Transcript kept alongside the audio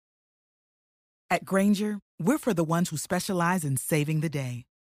At Grainger, we're for the ones who specialize in saving the day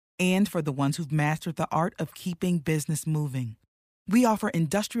and for the ones who've mastered the art of keeping business moving. We offer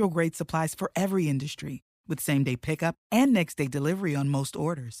industrial-grade supplies for every industry with same-day pickup and next-day delivery on most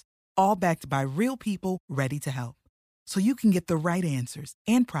orders, all backed by real people ready to help. So you can get the right answers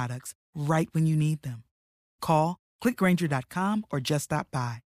and products right when you need them. Call, clickgrainger.com, or just stop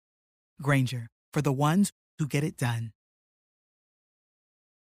by. Grainger, for the ones who get it done.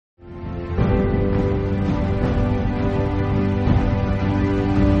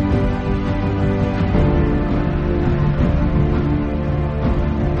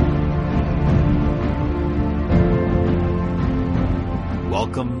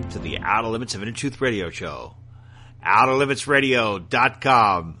 Welcome to the Outer Limits of Inner Truth radio show.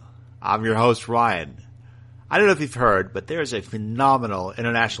 OuterLimitsRadio.com. I'm your host, Ryan. I don't know if you've heard, but there's a phenomenal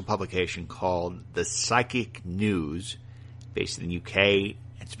international publication called The Psychic News, based in the UK.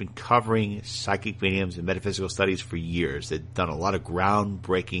 It's been covering psychic mediums and metaphysical studies for years. They've done a lot of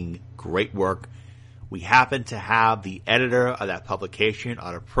groundbreaking, great work. We happen to have the editor of that publication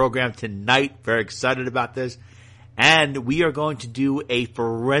on our program tonight. Very excited about this. And we are going to do a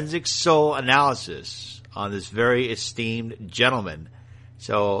forensic soul analysis on this very esteemed gentleman.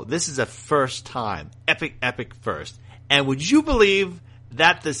 So this is a first time, epic first. And would you believe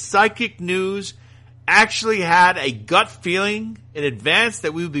that the Psychic News actually had a gut feeling in advance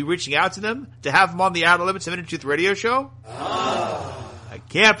that we would be reaching out to them to have them on the Outer Limits of Inner Truth radio show? I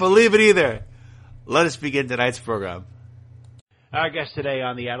can't believe it either. Let us begin tonight's program. Our guest today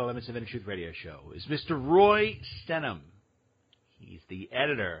on the Outer Limits of Inner Truth radio show is Mr. Roy Stemman. He's the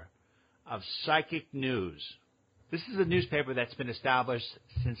editor of Psychic News. This is a newspaper that's been established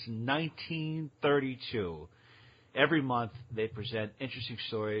since 1932. Every month they present interesting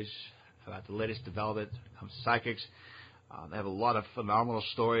stories about the latest development of psychics. They have a lot of phenomenal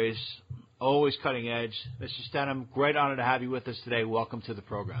stories, always cutting edge. Mr. Stemman, great honor to have you with us today. Welcome to the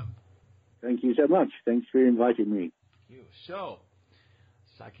program. Thank you so much. Thanks for inviting me. So,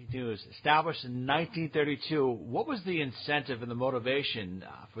 Psychic News, established in 1932. What was the incentive and the motivation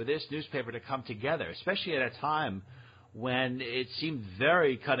for this newspaper to come together, especially at a time when it seemed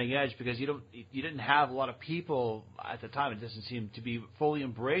very cutting edge, because you didn't have a lot of people at the time. It doesn't seem to be fully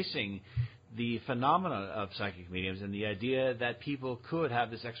embracing the phenomena of psychic mediums and the idea that people could have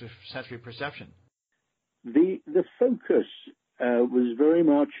this extrasensory perception. The focus was very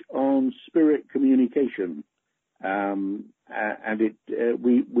much on spirit communication. And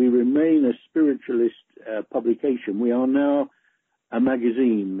we remain a spiritualist publication. We are now a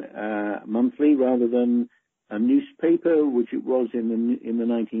magazine, monthly, rather than a newspaper, which it was in the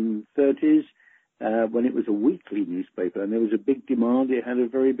 1930s, when it was a weekly newspaper, and there was a big demand. It had a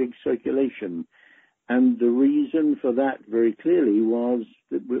very big circulation, and the reason for that very clearly was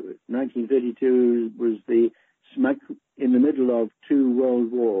that 1932 was the smack in the middle of two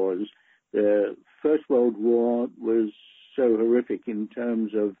world wars. The First World War was so horrific in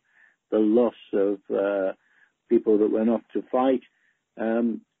terms of the loss of people that went off to fight,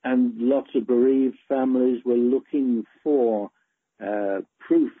 and lots of bereaved families were looking for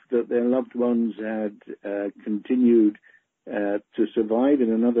proof that their loved ones had continued to survive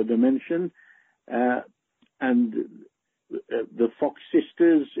in another dimension. And the Fox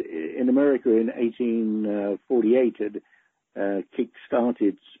sisters in America in 1848 had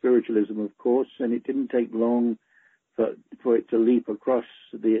kick-started spiritualism, of course, and it didn't take long for it to leap across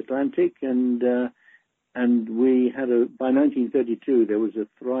the Atlantic, and we had by 1932 there was a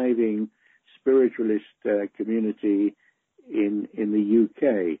thriving spiritualist community in the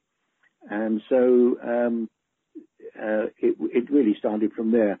UK, and so it really started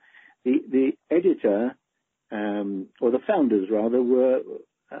from there. The editor, or the founders rather, were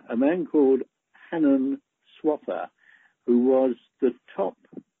a man called Hannen Swaffer, who was the top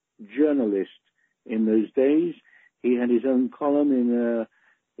journalist in those days. He had his own column in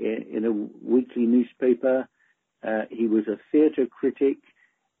a weekly newspaper. He was a theatre critic.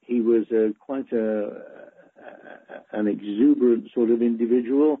 He was quite an exuberant sort of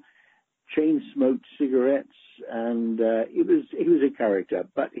individual. Chain smoked cigarettes, and he was a character.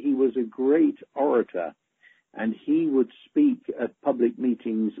 But he was a great orator, and he would speak at public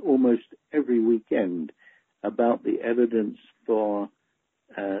meetings almost every weekend about the evidence for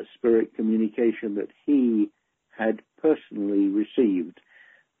spirit communication that he had personally received.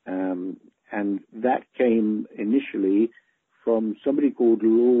 And that came initially from somebody called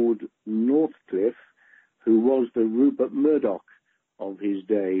Lord Northcliffe, who was the Rupert Murdoch of his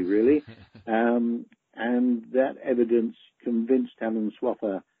day, really. And that evidence convinced Hannen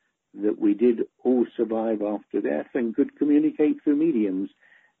Swaffer that we did all survive after death and could communicate through mediums.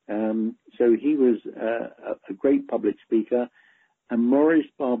 So so he was a great public speaker. And Maurice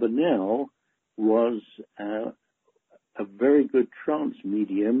Barbanell was a very good trance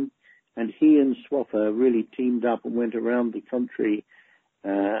medium, and he and Swaffer really teamed up and went around the country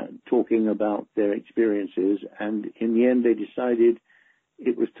talking about their experiences. And in the end, they decided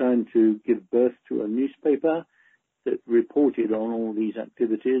it was time to give birth to a newspaper that reported on all these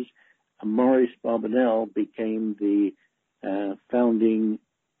activities. And Maurice Barbanell became the founding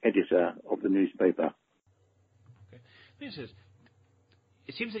editor of the newspaper. Okay.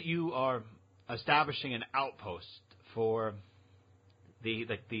 It seems that you are establishing an outpost for the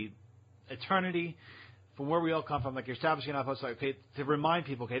eternity, from where we all come from. Like, you're establishing an outpost, like, okay, to remind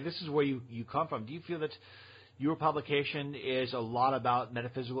people, okay, this is where you come from. Do you feel that your publication is a lot about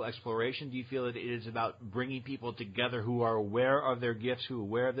metaphysical exploration? Do you feel that it is about bringing people together who are aware of their gifts, who are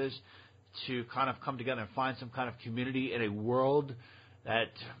aware of this, to kind of come together and find some kind of community in a world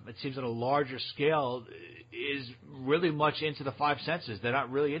that, it seems on a larger scale, is really much into the five senses? They're not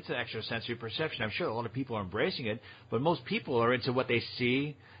really into extrasensory perception. I'm sure a lot of people are embracing it, but most people are into what they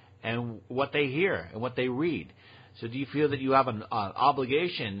see and what they hear and what they read. So do you feel that you have an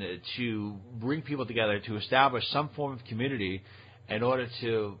obligation to bring people together to establish some form of community in order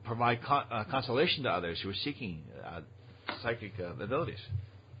to provide consolation to others who are seeking psychic abilities?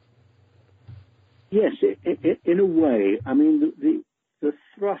 Yes, in a way. I mean, the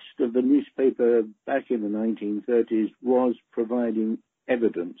thrust of the newspaper back in the 1930s was providing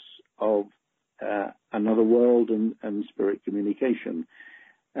evidence of another world and spirit communication.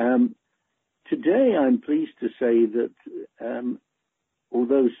 Today, I'm pleased to say that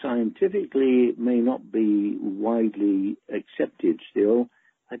although scientifically it may not be widely accepted still,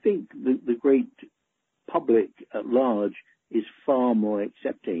 I think the great public at large is far more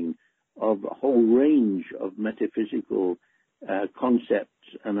accepting of a whole range of metaphysical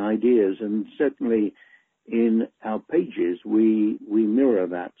concepts and ideas, and certainly in our pages we mirror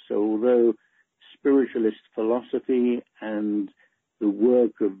that. So although spiritualist philosophy and the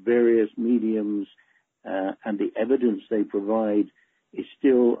work of various mediums and the evidence they provide is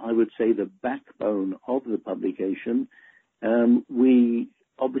still, I would say, the backbone of the publication, we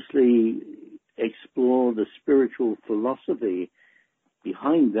obviously explore the spiritual philosophy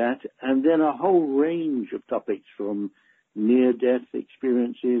behind that, and then a whole range of topics from near-death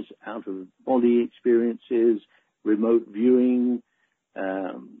experiences, out-of-body experiences, remote viewing,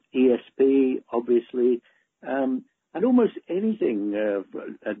 ESP, obviously, and almost anything,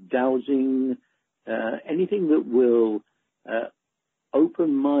 dowsing, anything that will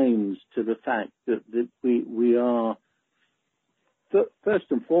open minds to the fact that we are, first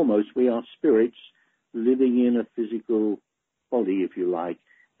and foremost, we are spirits living in a physical body, if you like.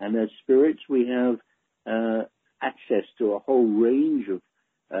 And as spirits, we have access to a whole range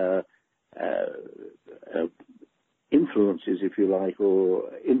of influences, if you like,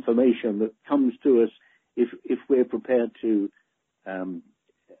 or information that comes to us if we're prepared to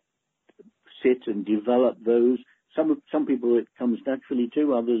sit and develop those. Some people it comes naturally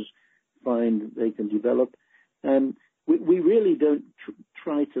to, others find they can develop. We really don't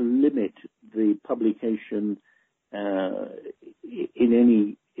try to limit the publication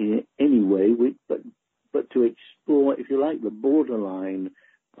in any way, but to explore, if you like, the borderlines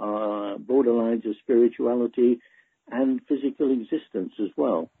of spirituality and physical existence as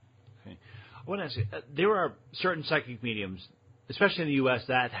well. Okay. I want to ask you, there are certain psychic mediums, especially in the U.S.,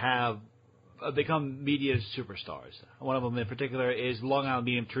 that have become media superstars. One of them in particular is Long Island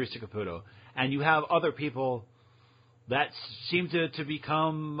medium Teresa Caputo, and you have other people that seem to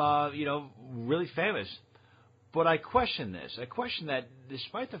become really famous. But I question this. I question that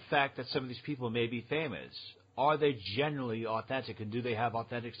despite the fact that some of these people may be famous, are they generally authentic, and do they have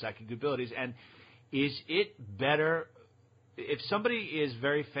authentic psychic abilities? And is it better if somebody is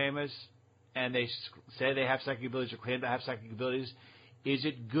very famous and they say they have psychic abilities or claim to have psychic abilities, is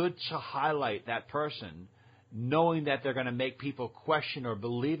it good to highlight that person knowing that they're going to make people question or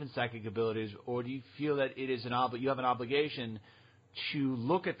believe in psychic abilities, or do you feel that it is you have an obligation to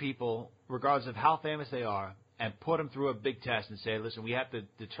look at people, regardless of how famous they are, and put them through a big test and say, listen, we have to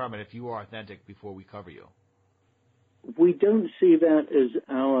determine if you are authentic before we cover you? We don't see that as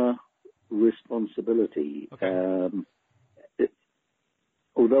our responsibility. Okay.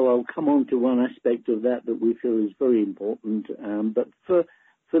 Although I'll come on to one aspect of that we feel is very important. But for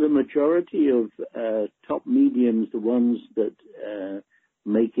the majority of top mediums, the ones that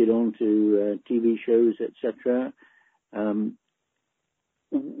make it onto TV shows, etc.,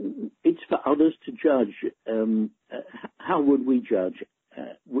 it's for others to judge. How would we judge?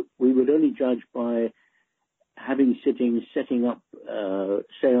 We would only judge by setting up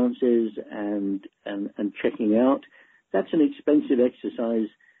seances and checking out. That's an expensive exercise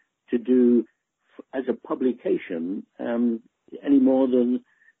to do as a publication, any more than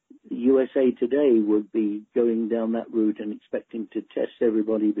USA Today would be going down that route and expecting to test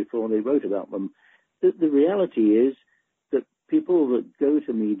everybody before they wrote about them. The reality is that people that go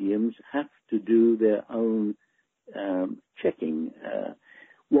to mediums have to do their own checking.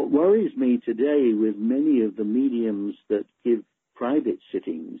 What worries me today with many of the mediums that give private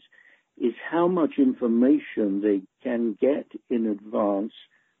sittings is how much information they can get in advance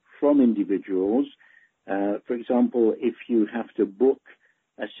from individuals. For example, if you have to book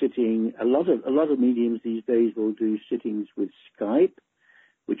a sitting, a lot of mediums these days will do sittings with Skype,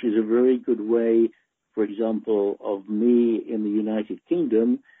 which is a very good way, for example, of me in the United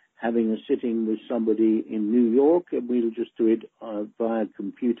Kingdom having a sitting with somebody in New York, and we'll just do it via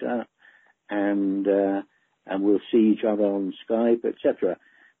computer, and we'll see each other on Skype, etc.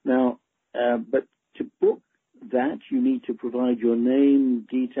 Now, but to book that, you need to provide your name,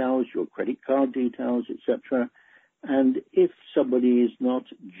 details, your credit card details, etc. And if somebody is not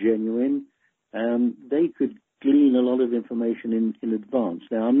genuine, they could glean a lot of information in advance.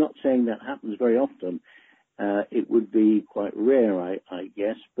 Now, I'm not saying that happens very often. It would be quite rare, I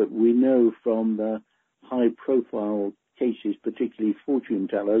guess, but we know from the high-profile cases, particularly fortune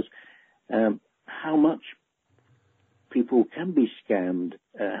tellers, how much people can be scammed,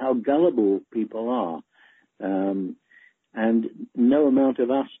 how gullible people are. And no amount of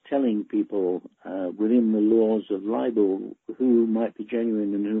us telling people within the laws of libel who might be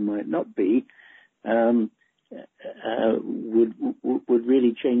genuine and who might not be would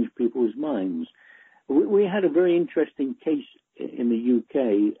really change people's minds. We had a very interesting case in the UK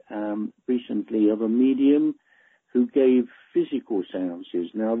recently of a medium who gave physical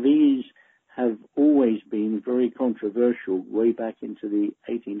seances. Now, these have always been very controversial way back into the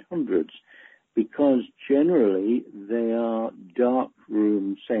 1800s because generally they are dark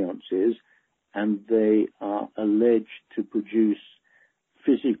room seances and they are alleged to produce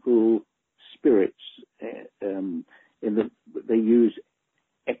physical spirits. They use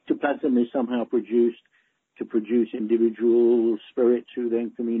ectoplasm is somehow produced to produce individual spirits who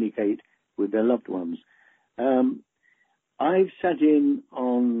then communicate with their loved ones. I've sat in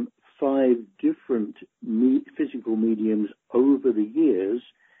on 5 different physical mediums over the years,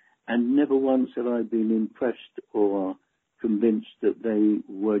 and never once have I been impressed or convinced that they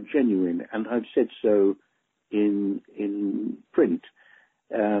were genuine, and I've said so in print.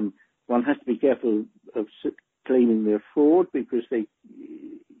 One has to be careful of claiming they're fraud because they,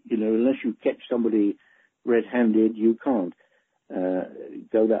 unless you catch somebody red-handed, you can't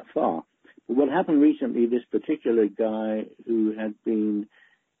go that far. But what happened recently, this particular guy who had been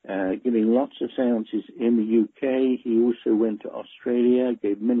giving lots of seances in the UK, he also went to Australia,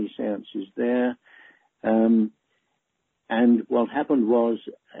 gave many seances there. And what happened was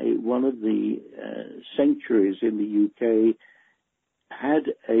one of the sanctuaries in the UK had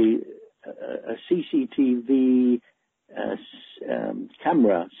a CCTV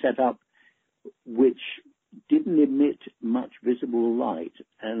camera set up which didn't emit much visible light,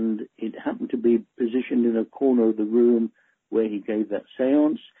 and it happened to be positioned in a corner of the room where he gave that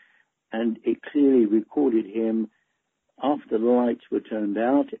seance, and it clearly recorded him after the lights were turned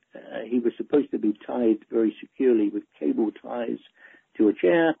out. He was supposed to be tied very securely with cable ties to a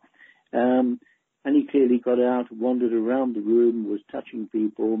chair, and he clearly got out, wandered around the room, was touching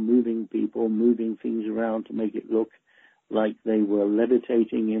people, moving things around to make it look like they were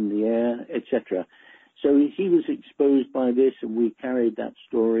levitating in the air, etc. So he was exposed by this, and we carried that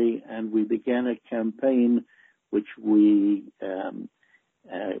story, and we began a campaign which we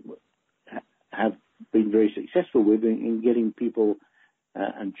have been very successful with in getting people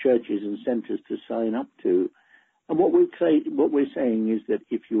and churches and centres to sign up to. And what we're saying is that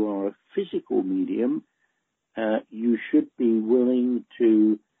if you are a physical medium, you should be willing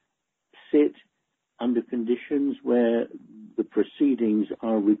to sit under conditions where the proceedings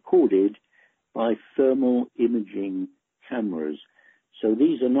are recorded by thermal imaging cameras. So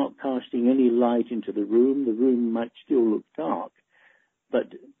these are not casting any light into the room. The room might still look dark, but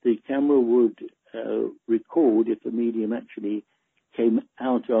the camera would record if the medium actually came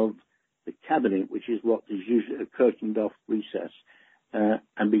out of the cabinet, which is what is usually a curtained off recess,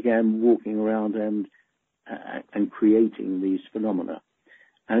 and began walking around and creating these phenomena.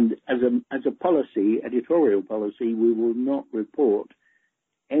 And as a policy, editorial policy, we will not report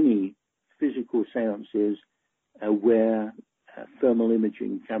any physical seances where thermal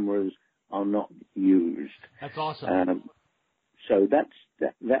imaging cameras are not used. That's awesome. So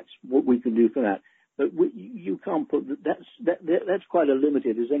that's what we can do for that. But you can't put that's quite a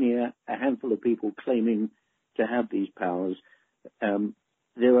limited. There's only a handful of people claiming to have these powers.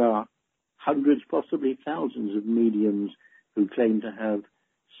 There are hundreds, possibly thousands of mediums who claim to have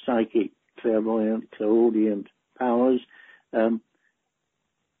psychic, clairvoyant, clairaudient powers,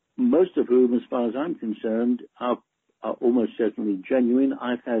 most of whom, as far as I'm concerned, are almost certainly genuine.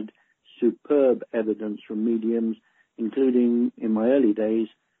 I've had superb evidence from mediums, including in my early days.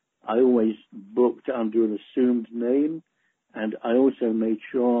 I always booked under an assumed name, and I also made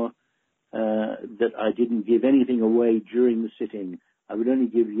sure that I didn't give anything away during the sitting. I would only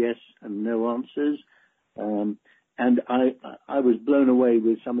give yes and no answers. And I was blown away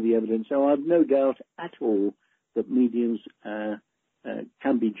with some of the evidence. So I've no doubt at all that mediums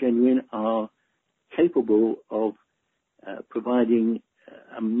can be genuine, are capable of providing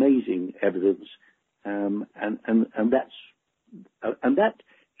amazing evidence, and that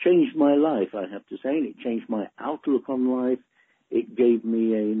changed my life, I have to say. And it changed my outlook on life. It gave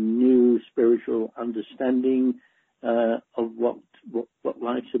me a new spiritual understanding of what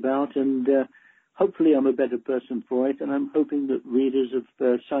life's about, and hopefully I'm a better person for it. And I'm hoping that readers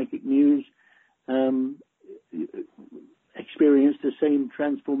of Psychic News experience the same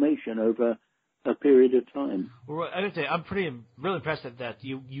transformation over a period of time. Well, I gotta say, I'm really impressed that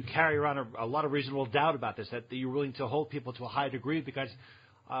you carry around a lot of reasonable doubt about this, that you're willing to hold people to a high degree, because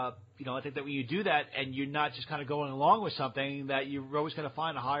I think that when you do that and you're not just kind of going along with something, that you're always going to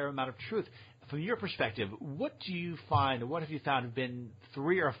find a higher amount of truth. From your perspective, what do you find, or what have you found have been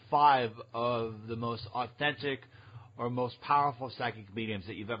 3 or 5 of the most authentic or most powerful psychic mediums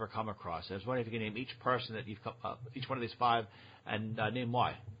that you've ever come across? I was wondering if you can name each person that you've come each one of these 5, and name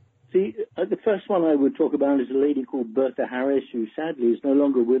why. The first one I would talk about is a lady called Bertha Harris, who sadly is no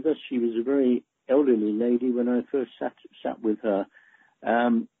longer with us. She was a very elderly lady when I first sat with her.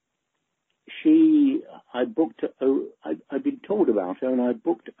 I'd been told about her, and I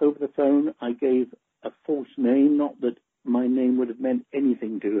booked over the phone. I gave a false name, not that my name would have meant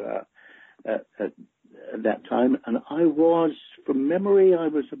anything to her at that time. And I was, from memory, I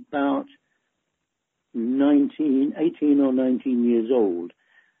was about 18 or 19 years old.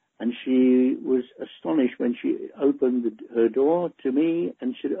 And she was astonished when she opened her door to me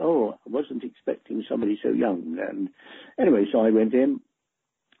and said, "Oh, I wasn't expecting somebody so young." And anyway, so I went in,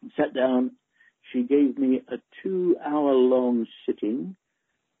 sat down. She gave me a 2-hour-long sitting,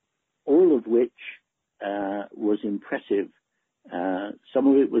 all of which was impressive. Some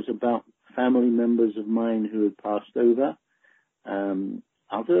of it was about family members of mine who had passed over.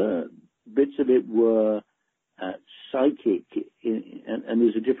 Other bits of it were psychic, and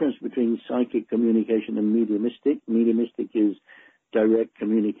there's a difference between psychic communication and mediumistic. Mediumistic is direct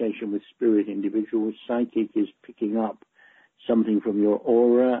communication with spirit individuals. Psychic is picking up something from your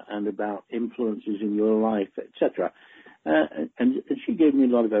aura and about influences in your life, etc. And she gave me a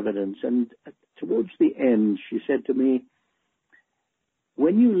lot of evidence. And towards the end, she said to me,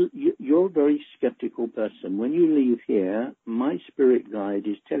 you're a very skeptical person. When you leave here, my spirit guide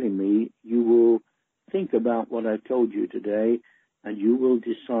is telling me you will think about what I've told you today, and you will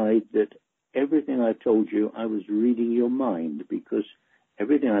decide that everything I've told you, I was reading your mind, because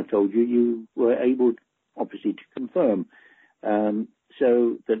everything I told you, you were able, obviously, to confirm,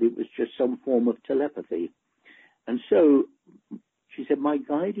 so that it was just some form of telepathy. And so she said, my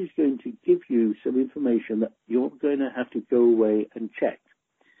guide is going to give you some information that you're going to have to go away and check,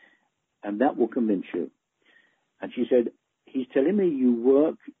 and that will convince you. And she said, he's telling me you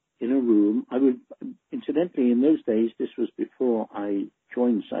work in a room. I would, incidentally, in those days, this was before I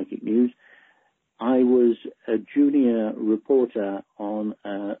joined Psychic News, I was a junior reporter on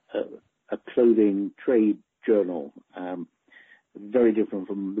a clothing trade journal, very different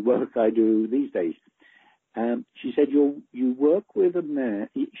from the work I do these days. She said, you work with a man.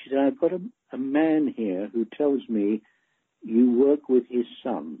 She said, I've got a man here who tells me you work with his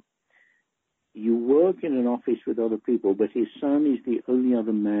son. You work in an office with other people, but his son is the only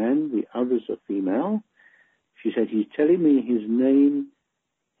other man. The others are female. She said, he's telling me his name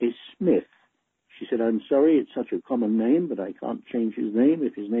is Smith. She said, I'm sorry, it's such a common name, but I can't change his name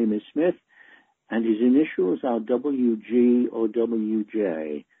if his name is Smith. And his initials are WG or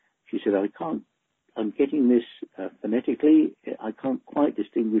WJ. She said, I'm getting this phonetically. I can't quite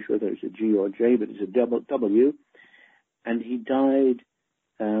distinguish whether it's a G or J, but it's a W. And he died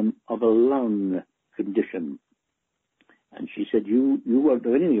of a lung condition. And she said, you won't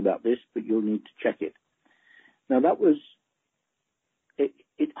know anything about this, but you'll need to check it. Now that was,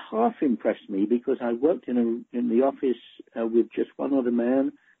 it half impressed me, because I worked in the office with just one other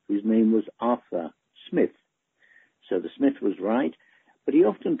man whose name was Arthur Smith. So the Smith was right. But he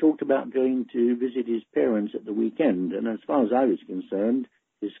often talked about going to visit his parents at the weekend, and as far as I was concerned,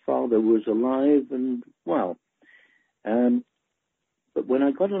 his father was alive and well. But when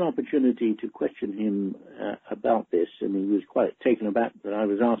I got an opportunity to question him about this, and he was quite taken aback that I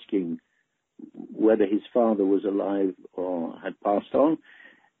was asking whether his father was alive or had passed on,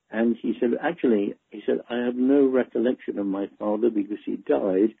 and he said, I have no recollection of my father because he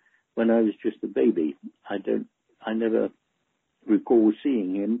died when I was just a baby. I never recall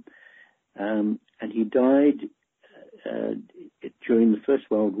seeing him. And he died during the First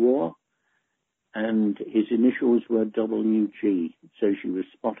World War, and his initials were WG, so she was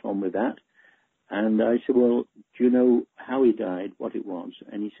spot on with that. And I said, well, do you know how he died, what it was?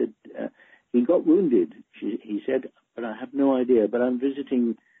 And he said, he got wounded, he said, but I have no idea. But I'm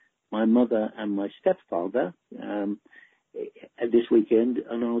visiting my mother and my stepfather this weekend,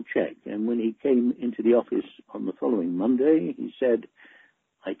 and I'll check. And when he came into the office on the following Monday, he said,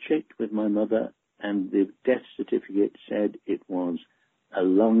 I checked with my mother, and the death certificate said it was a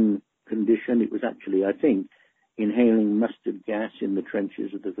lung condition. It was actually, I think, inhaling mustard gas in the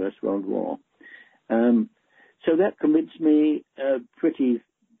trenches of the First World War. So that convinced me pretty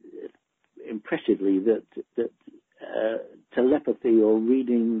impressively that telepathy or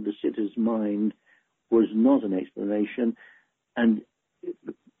reading the sitter's mind was not an explanation, and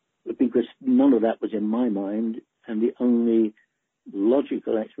because none of that was in my mind, and the only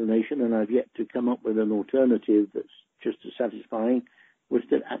logical explanation, and I've yet to come up with an alternative that's just as satisfying, was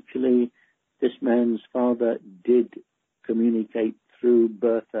that actually this man's father did communicate through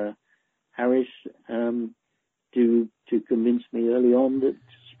Bertha Harris to convince me early on that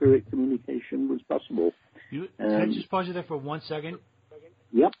spirit communication was possible. Can I just pause you there for 1 second?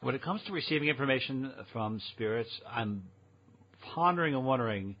 Yep. When it comes to receiving information from spirits, I'm pondering and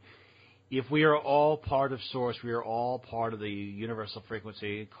wondering if we are all part of Source, we are all part of the universal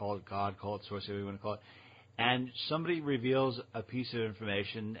frequency, call it God, call it Source, whatever you want to call it, and somebody reveals a piece of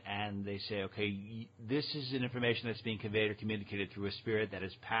information and they say, okay, this is an information that's being conveyed or communicated through a spirit that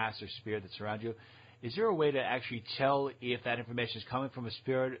is past or spirit that's around you. Is there a way to actually tell if that information is coming from a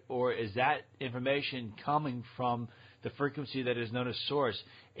spirit, or is that information coming from the frequency that is known as Source?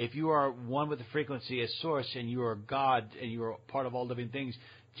 If you are one with the frequency as Source and you are God and you are part of all living things,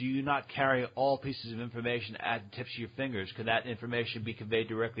 do you not carry all pieces of information at the tips of your fingers? Could that information be conveyed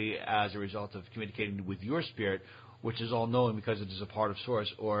directly as a result of communicating with your spirit, which is all knowing because it is a part of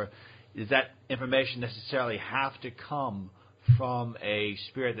Source? Or does that information necessarily have to come from a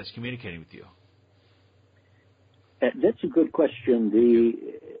spirit that's communicating with you? That's a good question.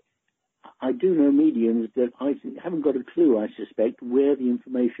 I do know mediums that I haven't got a clue, I suspect, where the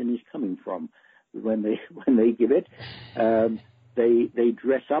information is coming from when they give it. They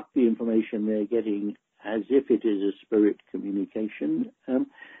dress up the information they're getting as if it is a spirit communication.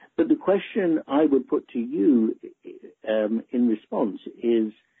 But the question I would put to you in response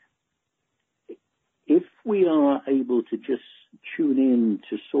is, if we are able to just tune in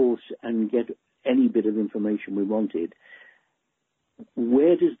to Source and get any bit of information we wanted,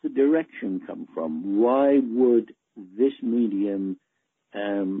 where does the direction come from? Why would this medium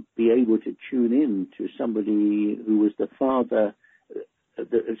be able to tune in to somebody who was the father,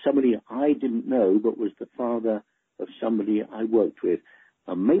 somebody I didn't know, but was the father of somebody I worked with?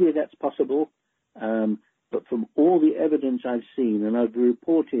 Maybe that's possible, but from all the evidence I've seen, and I've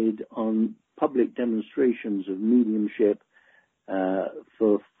reported on public demonstrations of mediumship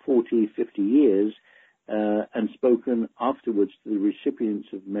for 40, 50 years, and spoken afterwards to the recipients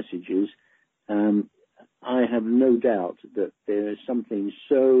of messages, I have no doubt that there is something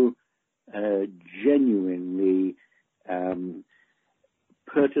so genuinely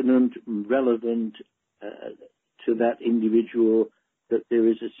pertinent, relevant to that individual, that there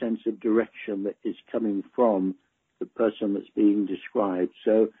is a sense of direction that is coming from the person that's being described.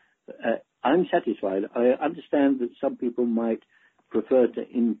 So I'm satisfied. I understand that some people might prefer to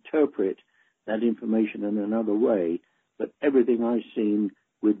interpret that information in another way, but everything I've seen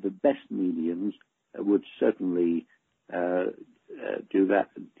with the best mediums would certainly do that,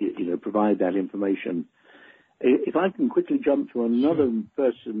 provide that information. If I can quickly jump to another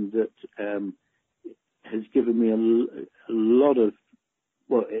person that has given me a lot of,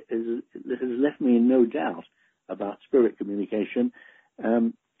 it has left me in no doubt about spirit communication.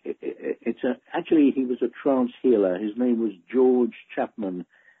 Actually, he was a trance healer. His name was George Chapman.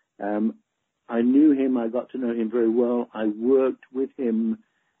 I knew him. I got to know him very well. I worked with him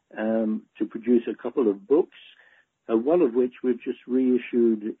to produce a couple of books, one of which we've just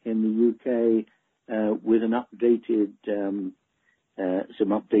reissued in the UK with an updated, some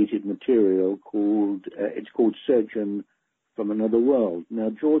updated material called. It's called Surgeon from another world. Now,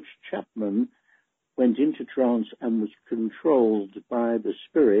 George Chapman went into trance and was controlled by the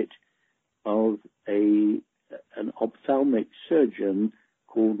spirit of an ophthalmic surgeon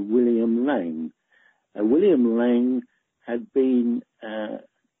called William Lang. William Lang had been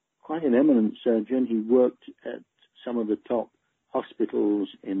quite an eminent surgeon. He worked at some of the top hospitals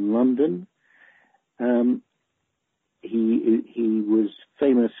in London. He was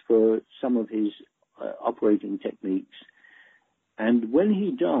famous for some of his operating techniques. And when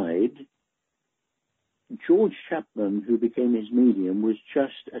he died, George Chapman, who became his medium, was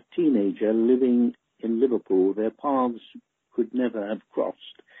just a teenager living in Liverpool. Their paths could never have crossed.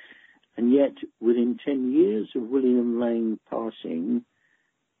 And yet, within 10 years of William Lang passing,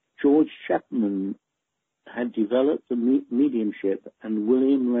 George Chapman had developed the mediumship, and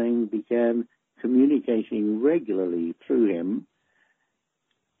William Lang began communicating regularly through him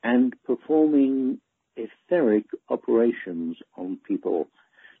and performing etheric operations on people.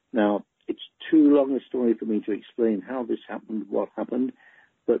 Now, it's too long a story for me to explain how this happened, what happened,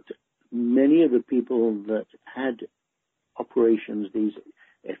 but many of the people that had operations, these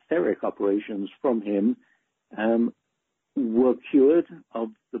etheric operations from him, were cured of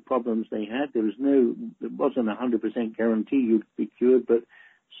the problems they had. There wasn't 100% guarantee you'd be cured, but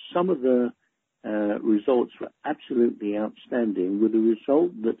some of the results were absolutely outstanding, with the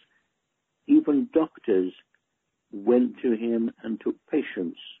result that even doctors went to him and took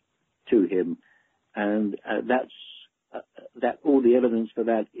patients to him, and that all the evidence for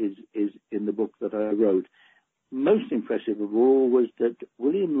that is in the book that I wrote. Most impressive of all was that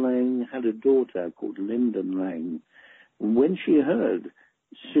William Lang had a daughter called Lyndon Lang. When she heard,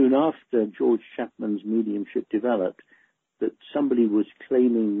 soon after George Chapman's mediumship developed, that somebody was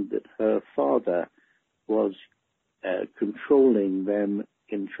claiming that her father was controlling them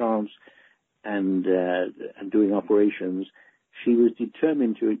in trance and doing operations, she was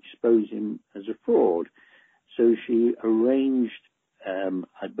determined to expose him as a fraud. So she arranged,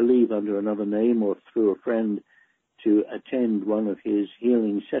 I believe under another name or through a friend, to attend one of his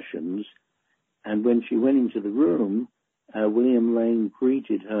healing sessions. And when she went into the room, William Lang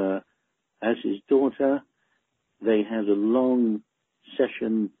greeted her as his daughter. They had a long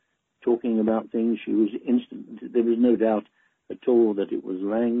session talking about things. She was instant. There was no doubt at all that it was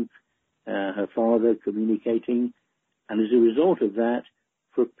Lang, her father, communicating. And as a result of that,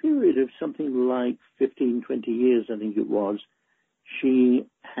 for a period of something like 15, 20 years, I think it was, she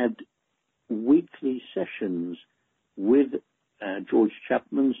had weekly sessions with George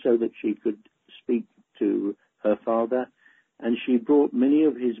Chapman so that she could speak to her father. And she brought many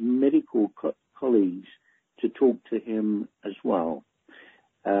of his medical colleagues to talk to him as well.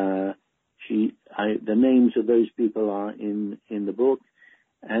 The names of those people are in the book.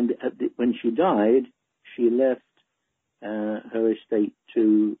 And when she died, she left her estate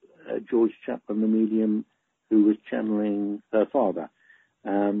to George Chapman, the medium, who was channeling her father.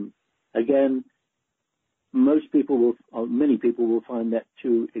 Again, many people will find that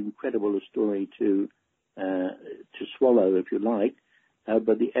too incredible a story to swallow, if you like.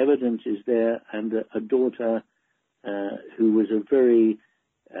 But the evidence is there, and a daughter who was a very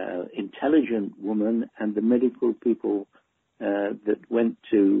intelligent woman, and the medical people that went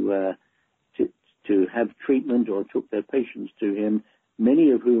to have treatment or took their patients to him,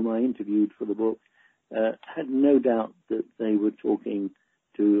 many of whom I interviewed for the book, had no doubt that they were talking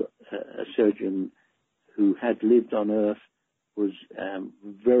to a surgeon who had lived on Earth, was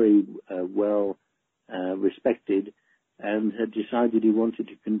very well respected, and had decided he wanted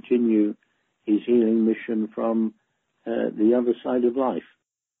to continue his healing mission from the other side of life.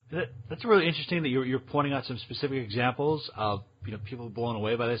 That's really interesting that you're pointing out some specific examples of people blown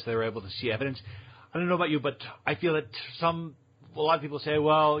away by this. They were able to see evidence. I don't know about you, but I feel that a lot of people say,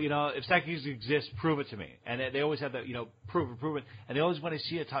 well, if psychics exist, prove it to me. And they always have that, prove it. And they always want to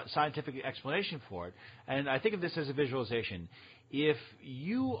see a scientific explanation for it. And I think of this as a visualization. If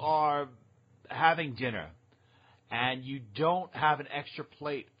you are having dinner and you don't have an extra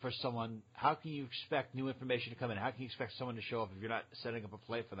plate for someone, how can you expect new information to come in? How can you expect someone to show up if you're not setting up a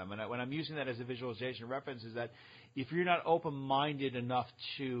plate for them? And when I'm using that as a visualization reference, is that if you're not open-minded enough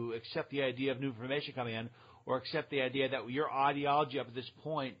to accept the idea of new information coming in, or accept the idea that your ideology up at this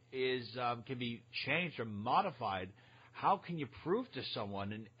point can be changed or modified, how can you prove to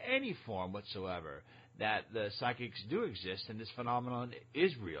someone in any form whatsoever that the psychics do exist and this phenomenon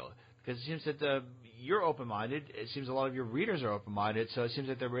is real? Because it seems that you're open-minded. It seems a lot of your readers are open-minded, so it seems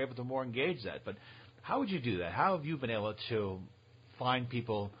that they're able to more engage that. But how would you do that? How have you been able to find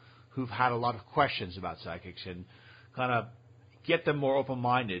people who've had a lot of questions about psychics and kind of get them more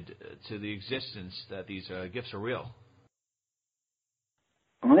open-minded to the existence that these gifts are real?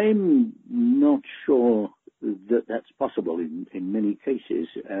 I'm not sure that that's possible in many cases.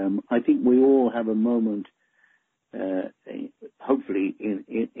 I think we all have a moment, hopefully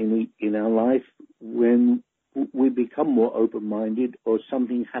in our life, when we become more open-minded or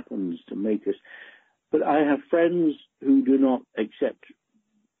something happens to make us. But I have friends who do not accept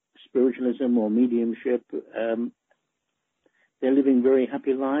spiritualism or mediumship. They're living very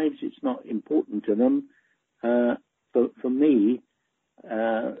happy lives. It's not important to them. For me,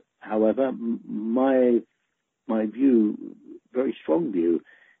 however, my view, very strong view,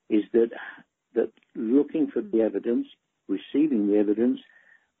 is that looking for the evidence, receiving the evidence,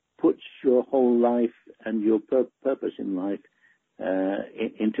 puts your whole life and your purpose in life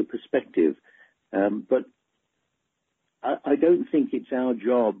into perspective. But I don't think it's our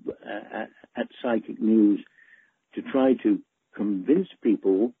job at Psychic News to try to convince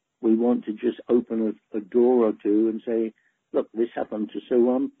people. We want to just open a door or two and say, look, this happened to so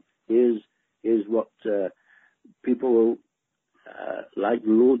on. Here's what people like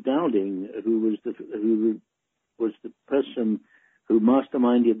Lord Dowding, who was the person who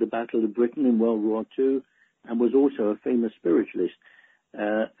masterminded the Battle of Britain in World War II and was also a famous spiritualist.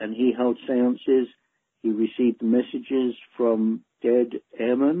 And he held seances. He received messages from dead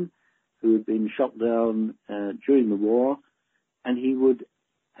airmen who had been shot down during the war, and he would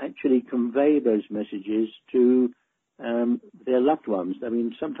actually convey those messages to their loved ones. I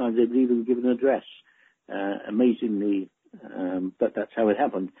mean, sometimes they'd even give an address, amazingly, but that's how it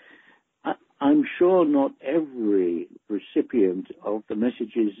happened. I'm sure not every recipient of the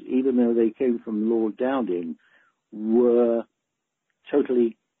messages, even though they came from Lord Dowding, were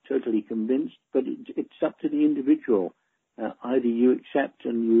totally convinced, but it's up to the individual. Either you accept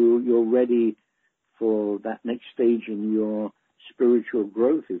and you're ready for that next stage in your spiritual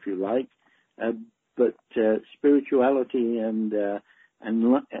growth, if you like, but spirituality and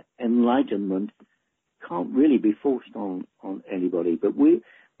enlightenment can't really be forced on anybody. But we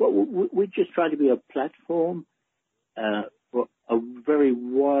just try to be a platform for a very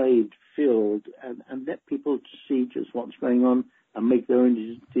wide field and let people see just what's going on and make their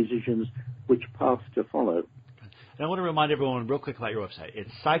own decisions which path to follow. And I want to remind everyone real quick about your website. It's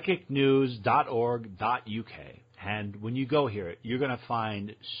psychicnews.org.uk. And when you go here, you're going to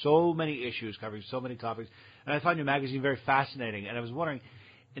find so many issues covering so many topics. And I find your magazine very fascinating. And I was wondering,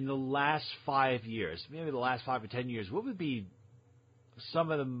 in the last 5 years, maybe the last 5 or 10 years, what would be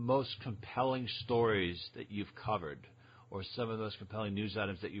some of the most compelling stories that you've covered or some of the most compelling news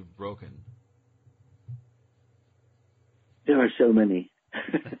items that you've broken? There are so many.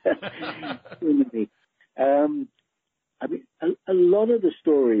 So many. I mean, a lot of the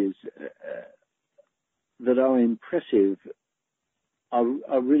stories that are impressive are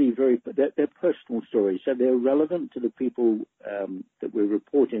really they're personal stories, so they're relevant to the people that we're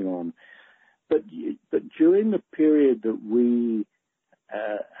reporting on. But during the period that we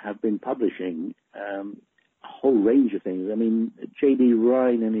have been publishing, a whole range of things. I mean, J.D.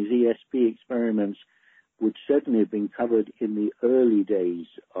 Ryan and his ESP experiments would certainly have been covered in the early days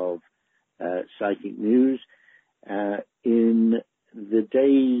of Psychic News. In the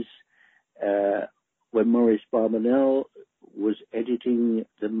days when Maurice Barbanell was editing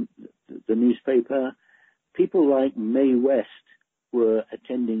the newspaper, people like Mae West were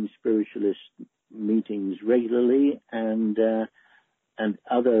attending spiritualist meetings regularly, and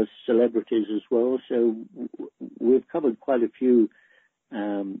other celebrities as well. So we've covered quite a few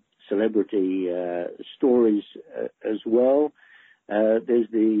celebrity stories as well. There's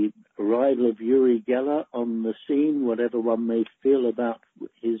the arrival of Uri Geller on the scene, whatever one may feel about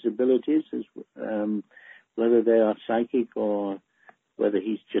his abilities, whether they are psychic or whether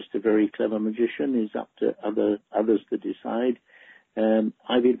he's just a very clever magician is up to others to decide.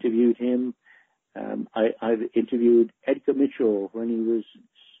 I've interviewed him. I've interviewed Edgar Mitchell when he was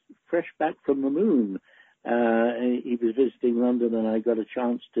fresh back from the moon. He was visiting London, and I got a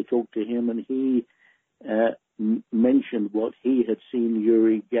chance to talk to him, and he mentioned what he had seen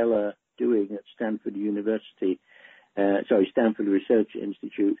Uri Geller doing at Stanford Stanford Research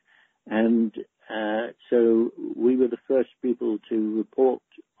Institute. And so we were the first people to report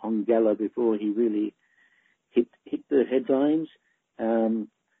on Geller before he really hit the headlines.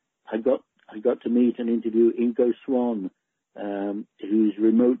 I got to meet and interview Ingo Swann, whose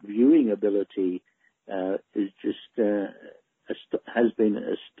remote viewing ability is just has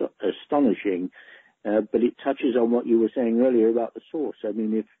been astonishing. But it touches on what you were saying earlier about the source. I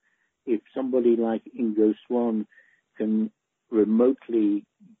mean, if somebody like Ingo Swann can remotely,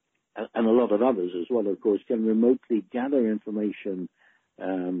 and a lot of others as well, of course, can remotely gather information,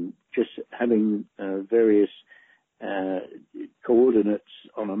 just having various coordinates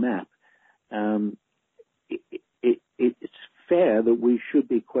on a map, it's fair that we should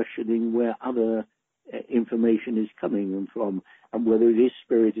be questioning where other information is coming from, and whether it is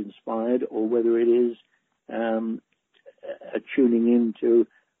spirit inspired or whether it is tuning into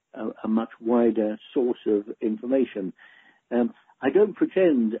a much wider source of information. I don't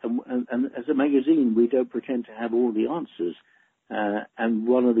pretend, and as a magazine, we don't pretend to have all the answers. And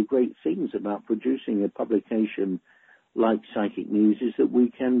one of the great things about producing a publication like Psychic News is that we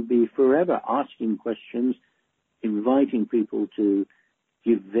can be forever asking questions, inviting people to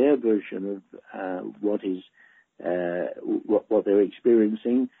give their version of what they're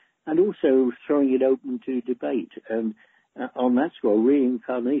experiencing, and also throwing it open to debate. And on that score,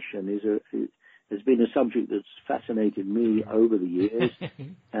 reincarnation has been a subject that's fascinated me over the years.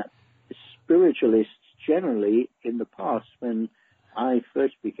 Spiritualists generally, in the past, when I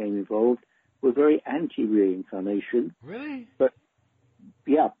first became involved, were very anti-reincarnation. Really? But,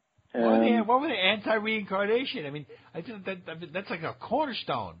 yeah. What were they anti-reincarnation? I mean, that's like a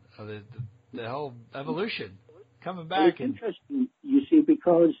cornerstone of the whole evolution, coming back. It's interesting, you see,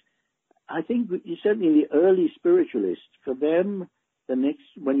 because I think certainly the early spiritualists, for them,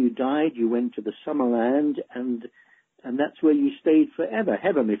 when you died, you went to the summer land, and that's where you stayed forever.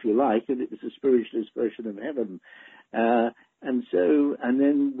 Heaven, if you like, and it was a spiritualist version of heaven. And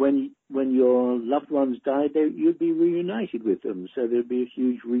then when your loved ones died, you'd be reunited with them. So there'd be a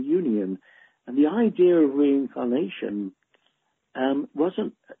huge reunion. And the idea of reincarnation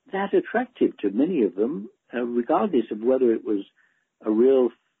wasn't that attractive to many of them, regardless of whether it was a real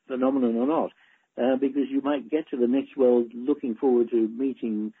phenomenon or not, because you might get to the next world looking forward to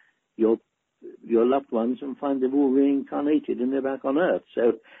meeting your loved ones and find they've all reincarnated and they're back on Earth.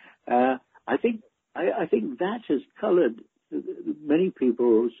 So I think that has coloured many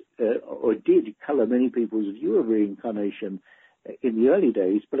people's, or did colour many people's view of reincarnation in the early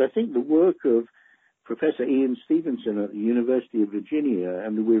days. But I think the work of Professor Ian Stevenson at the University of Virginia,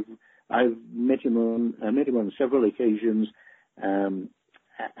 and I've met him on several occasions,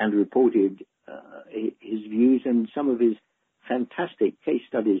 and reported his views, and some of his fantastic case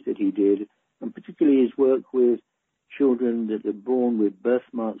studies that he did, and particularly his work with children that are born with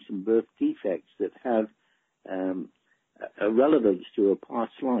birthmarks and birth defects that have a relevance to a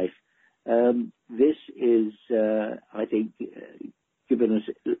past life. This is, I think, given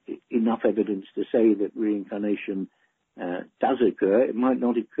us enough evidence to say that reincarnation does occur. It might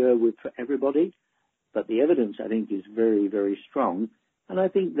not occur for everybody, but the evidence, I think, is very, very strong. And I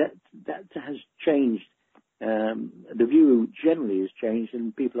think that has changed. The view generally has changed,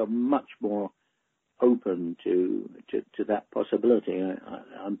 and people are much more open to that possibility,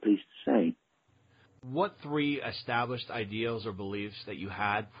 I'm pleased to say. What three established ideals or beliefs that you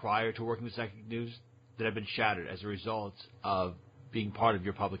had prior to working with Psychic News that have been shattered as a result of being part of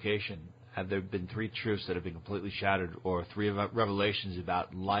your publication? Have there been three truths that have been completely shattered, or three revelations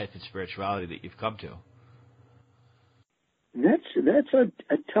about life and spirituality that you've come to? That's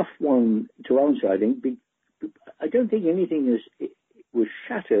a tough one to answer, I think. I don't think anything was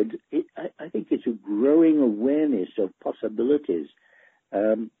shattered. I think it's a growing awareness of possibilities.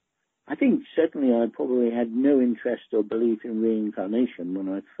 I think certainly I probably had no interest or belief in reincarnation when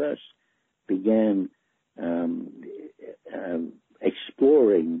I first began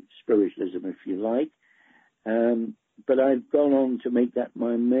exploring spiritualism, if you like. But I've gone on to make that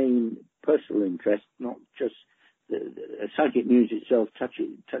my main personal interest, not just Psychic News itself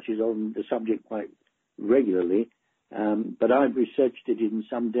touches on the subject quite regularly, but I've researched it in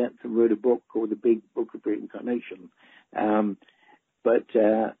some depth and wrote a book called The Big Book of Reincarnation. But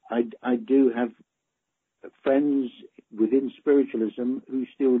I do have friends within spiritualism who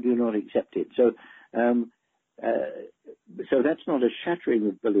still do not accept it. So that's not a shattering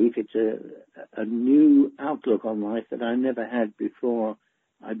of belief. It's a new outlook on life that I never had before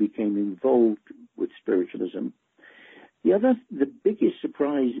I became involved with spiritualism. The biggest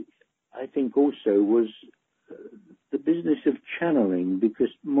surprise, I think, also was the business of channeling, because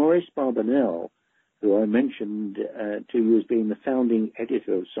Maurice Barbanell, who I mentioned to you as being the founding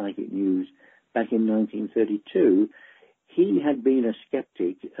editor of Psychic News back in 1932, he had been a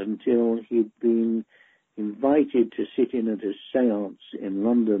skeptic until he'd been invited to sit in at a seance in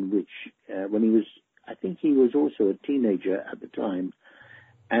London, which when he was also a teenager at the time,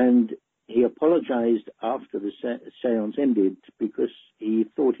 and he apologized after the seance ended because he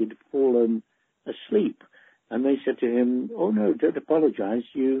thought he'd fallen asleep. And they said to him, "Oh no, don't apologize.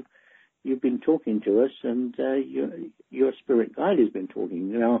 You've been talking to us, and your spirit guide has been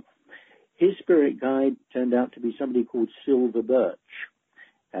talking." Now, his spirit guide turned out to be somebody called Silver Birch,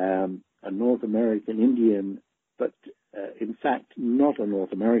 a North American Indian but in fact not a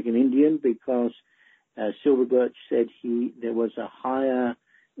North American Indian, because Silver Birch said there was a higher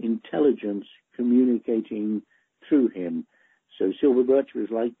intelligence communicating through him. So Silver Birch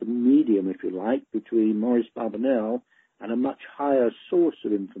was like the medium, if you like, between Maurice Barbanell and a much higher source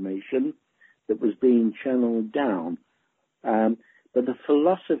of information that was being channeled down. But the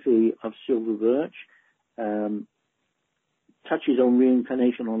philosophy of Silver Birch touches on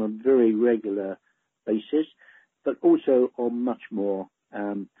reincarnation on a very regular basis, but also on much more.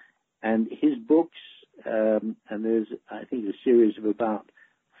 And his books, and there's, I think, a series of about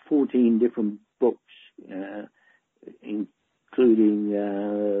 14 different books, including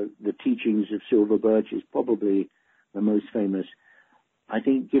the teachings of Silver Birch is probably the most famous, I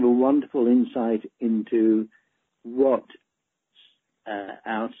think, give a wonderful insight into what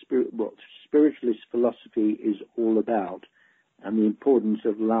what spiritualist philosophy is all about, and the importance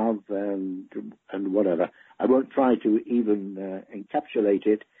of love and whatever. I won't try to even encapsulate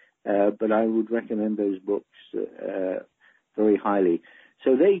it, but I would recommend those books very highly.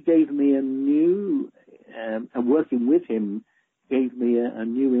 So they gave me a new, and working with him gave me a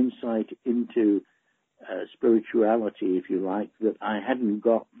new insight into spirituality, if you like, that I hadn't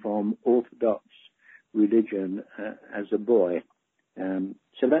got from Orthodox religion as a boy.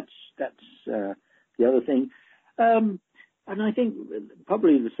 So that's the other thing. And I think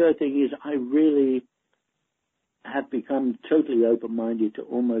probably the third thing is I really have become totally open-minded to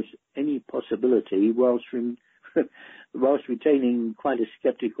almost any possibility, whilst retaining quite a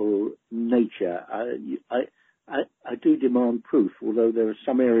skeptical nature. I do demand proof, although there are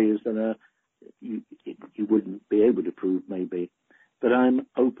some areas that you wouldn't be able to prove, maybe. But I'm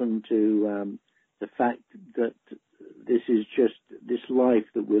open to the fact that this life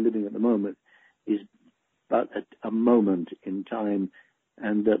that we're living at the moment is but a moment in time,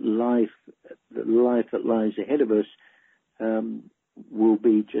 and that life that lies ahead of us will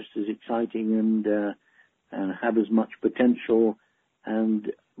be just as exciting and have as much potential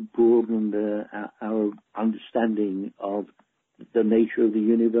and broaden our understanding of the nature of the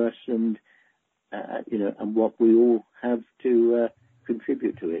universe and and what we all have to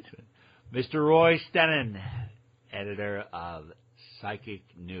contribute to it. Mr. Roy Stemman, editor of Psychic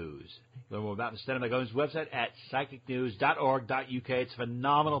News. Learn more about Mr. Stemman by going to his website at psychicnews.org.uk. It's a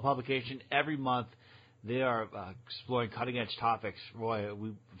phenomenal publication every month. They are exploring cutting-edge topics. Roy,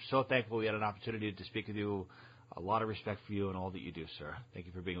 we're so thankful we had an opportunity to speak with you. A lot of respect for you and all that you do, sir. Thank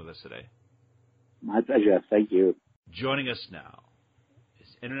you for being with us today. My pleasure. Thank you. Joining us now is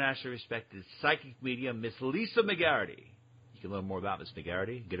internationally respected psychic medium, Miss Lisa McGarity. You can learn more about Miss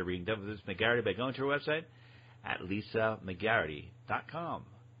McGarity, get a reading done with Miss McGarity by going to her website at lisamcgarity.com.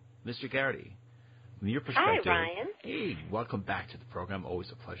 Mr. Garrity, from your perspective... Hi, Ryan. Hey, welcome back to the program.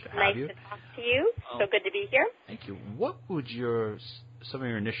 Always a pleasure to have you. Nice to talk to you. So good to be here. Thank you. What would some of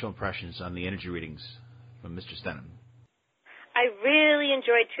your initial impressions on the energy readings from Mr. Stemman? I really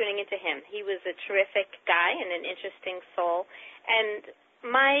enjoyed tuning into him. He was a terrific guy and an interesting soul. And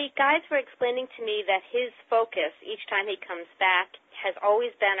my guides were explaining to me that his focus each time he comes back has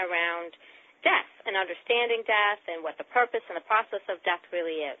always been around death and understanding death and what the purpose and the process of death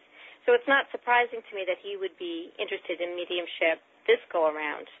really is. So it's not surprising to me that he would be interested in mediumship this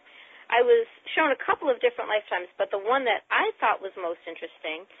go-around. I was shown a couple of different lifetimes, but the one that I thought was most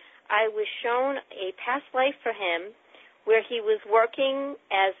interesting, I was shown a past life for him where he was working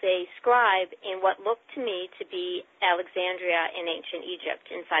as a scribe in what looked to me to be Alexandria in ancient Egypt,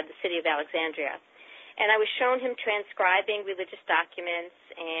 inside the city of Alexandria. And I was shown him transcribing religious documents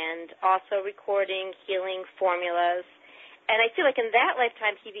and also recording healing formulas. And I feel like in that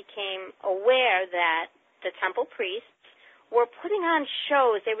lifetime he became aware that the temple priests were putting on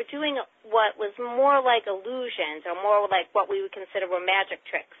shows. They were doing what was more like illusions or more like what we would consider were magic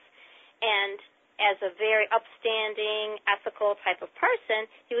tricks. And as a very upstanding, ethical type of person,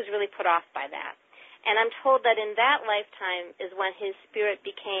 he was really put off by that. And I'm told that in that lifetime is when his spirit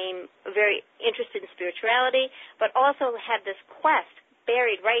became very interested in spirituality, but also had this quest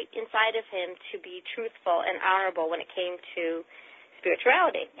buried right inside of him to be truthful and honorable when it came to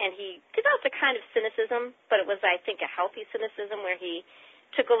spirituality. And he developed a kind of cynicism, but it was, I think, a healthy cynicism where he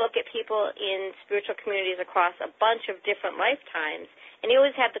took a look at people in spiritual communities across a bunch of different lifetimes, and he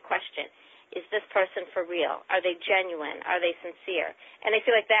always had the question, is this person for real? Are they genuine? Are they sincere? And I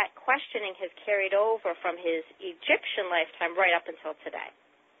feel like that questioning has carried over from his Egyptian lifetime right up until today.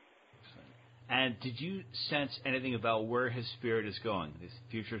 And did you sense anything about where his spirit is going, this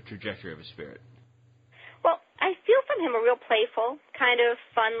future trajectory of his spirit? Well, I feel from him a real playful, kind of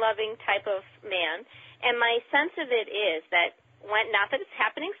fun-loving type of man. And my sense of it is that not that it's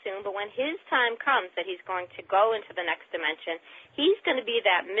happening soon, but when his time comes that he's going to go into the next dimension, he's going to be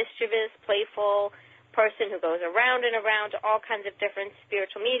that mischievous, playful person who goes around and around to all kinds of different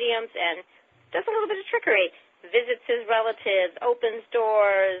spiritual mediums and does a little bit of trickery, visits his relatives, opens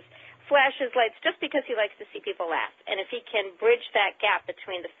doors, flashes lights, just because he likes to see people laugh. And if he can bridge that gap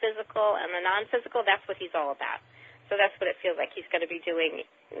between the physical and the non-physical, that's what he's all about. So that's what it feels like he's going to be doing,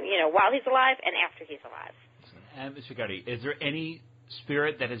 while he's alive and after he's alive. And Ms. McGarty, is there any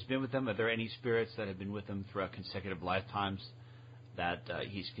spirit that has been with him? Are there any spirits that have been with him throughout consecutive lifetimes that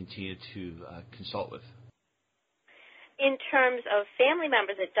he's continued to consult with? In terms of family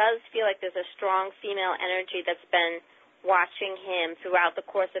members, it does feel like there's a strong female energy that's been watching him throughout the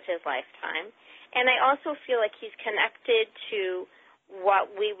course of his lifetime. And I also feel like he's connected to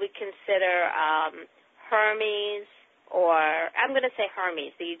what we would consider Hermes, or I'm going to say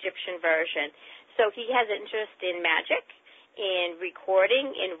Hermes, the Egyptian version. So he has interest in magic, in recording,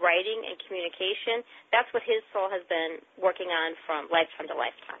 in writing, and communication. That's what his soul has been working on from lifetime to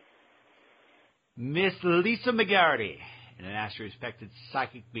lifetime. Miss Lisa McGarty, an internationally respected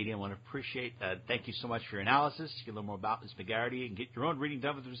psychic medium, I want to appreciate thank you so much for your analysis. You can learn more about Miss McGarty and get your own reading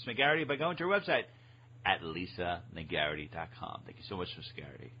done with Miss McGarty by going to her website at lisamcgarty.com. Thank you so much, Miss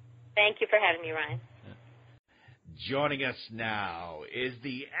McGarty. Thank you for having me, Ryan. Joining us now is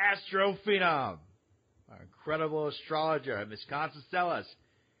the Astro Phenom, our incredible astrologer, Miss Constance Stellis.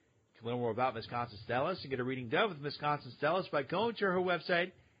 You can learn more about Miss Constance Stellis and get a reading done with Miss Constance Stellis by going to her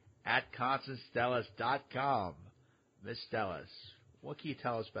website at constancestellis.com. Miss Stellis, what can you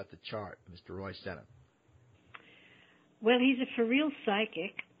tell us about the chart, Mr. Roy Stemman? Well, he's a for real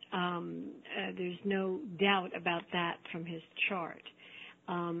psychic. There's no doubt about that from his chart.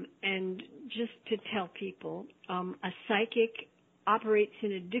 And just to tell people, a psychic operates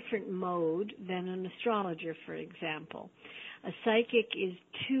in a different mode than an astrologer, for example. A psychic is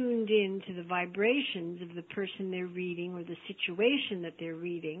tuned in to the vibrations of the person they're reading or the situation that they're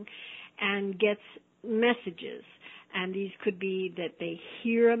reading and gets messages. And these could be that they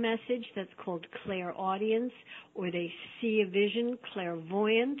hear a message, that's called clairaudience, or they see a vision,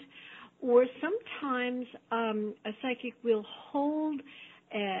 clairvoyant, or sometimes a psychic will hold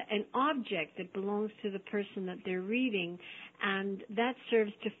an object that belongs to the person that they're reading, and that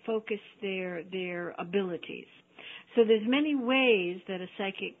serves to focus their abilities. So there's many ways that a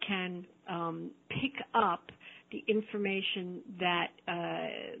psychic can pick up the information that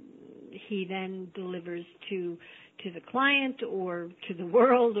he then delivers to the client or to the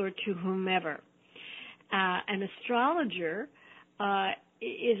world or to whomever. An astrologer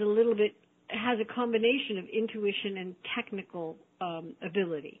has a combination of intuition and technical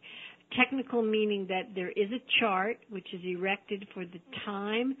ability. Technical meaning that there is a chart which is erected for the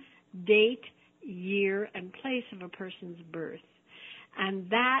time, date, year, and place of a person's birth. And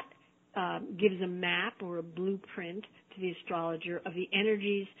that gives a map or a blueprint to the astrologer of the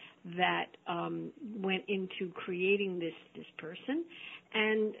energies that went into creating this person.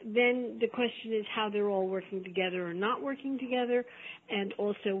 And then the question is how they're all working together or not working together, and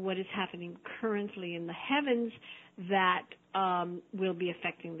also what is happening currently in the heavens that will be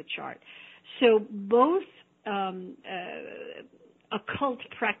affecting the chart. So both occult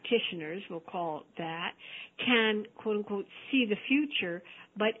practitioners, we'll call it that, can, quote unquote, see the future,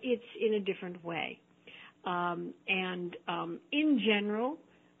 but it's in a different way. In general,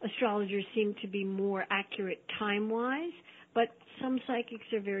 astrologers seem to be more accurate time-wise, but some psychics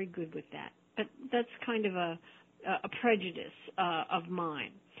are very good with that. But that's kind of a prejudice of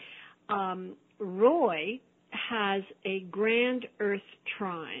mine. Roy has a grand Earth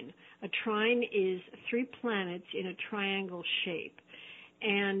trine. A trine is 3 planets in a triangle shape.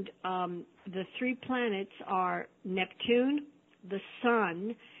 And the 3 planets are Neptune, the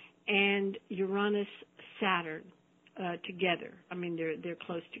Sun, and Uranus, Saturn together. I mean, they're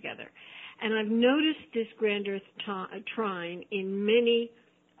close together. And I've noticed this grand Earth trine in many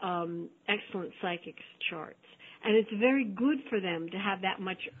excellent psychics charts. And it's very good for them to have that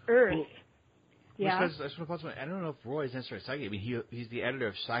much Earth. Well, yeah. I just want to I don't know if Roy is necessarily psychic. I mean, he's the editor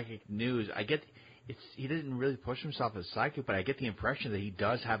of Psychic News. I get he didn't really push himself as psychic, but I get the impression that he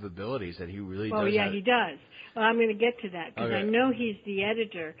does have abilities, that he really does. Oh, yeah, he does. Well, I'm going to get to that because okay. I know he's the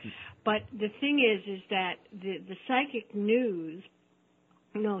editor. But the thing is that the Psychic News,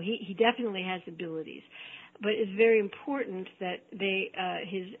 no, he definitely has abilities. But it's very important that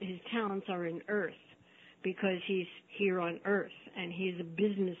his talents are in Earth, because he's here on Earth, and he's a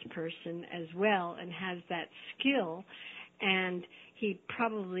business person as well and has that skill. And he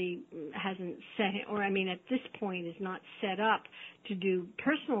probably hasn't set, or I mean at this point is not set up to do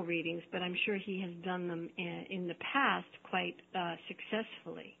personal readings, but I'm sure he has done them in the past quite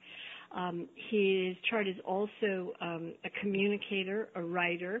successfully. His chart is also a communicator, a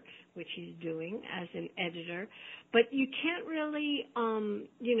writer, which he's doing as an editor. But you can't really,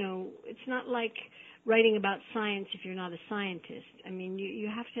 it's not like writing about science if you're not a scientist. I mean, you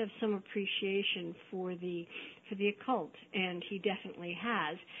have to have some appreciation for the occult, and he definitely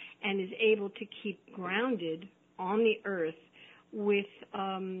has, and is able to keep grounded on the earth with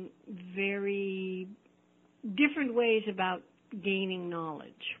very different ways about gaining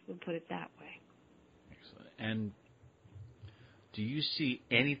knowledge. We'll put it that way. Excellent. And do you see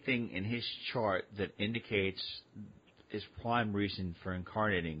anything in his chart that indicates his prime reason for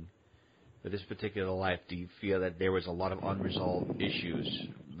incarnating for this particular life? Do you feel that there was a lot of unresolved issues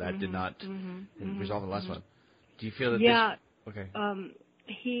that did not resolve in the last one? Do you feel that this... Okay.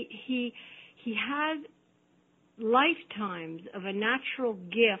 He had lifetimes of a natural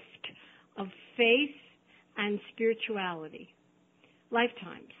gift of faith and spirituality.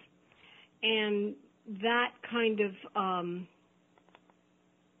 Lifetimes. And that kind of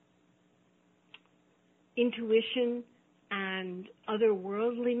intuition and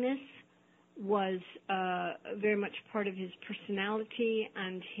otherworldliness was very much part of his personality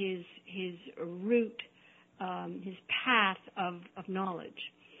and his route, his path of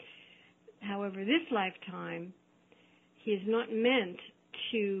knowledge. However, this lifetime, he is not meant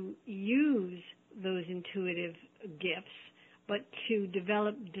to use those intuitive gifts, but to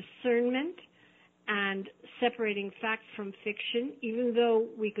develop discernment and separating fact from fiction, even though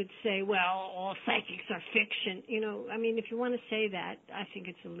we could say, well, all psychics are fiction. I mean, if you want to say that, I think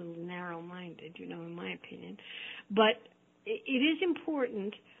it's a little narrow-minded, in my opinion. But it is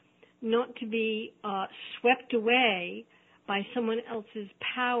important not to be swept away by someone else's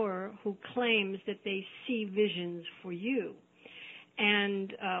power who claims that they see visions for you,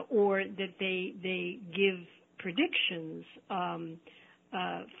 and or that they give predictions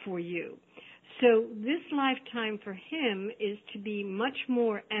for you. So this lifetime for him is to be much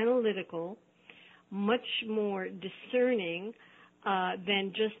more analytical, much more discerning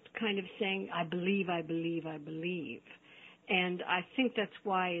than just kind of saying, I believe, I believe, I believe. And I think that's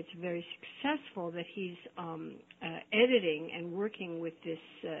why it's very successful that he's editing and working with this,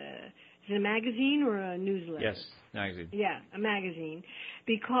 is it a magazine or a newsletter? Yes, magazine. Yeah, a magazine,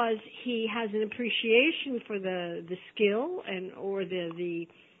 because he has an appreciation for the skill and or the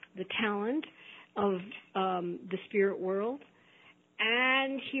talent of the spirit world,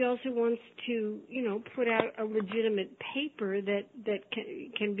 and he also wants to put out a legitimate paper that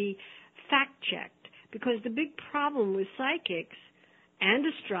can be fact checked. Because the big problem with psychics and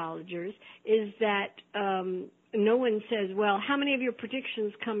astrologers is that no one says, well, how many of your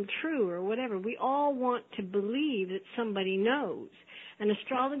predictions come true or whatever. We all want to believe that somebody knows. And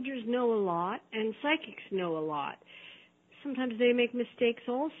astrologers know a lot, and psychics know a lot. Sometimes they make mistakes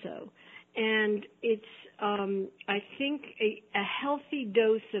also. And it's, I think, a healthy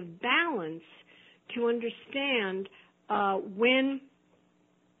dose of balance to understand when...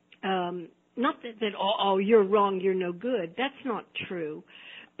 not that oh you're wrong, you're no good. That's not true,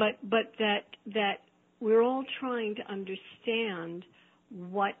 but that we're all trying to understand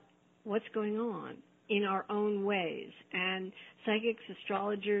what's going on in our own ways. And psychics,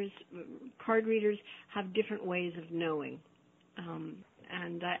 astrologers, card readers have different ways of knowing.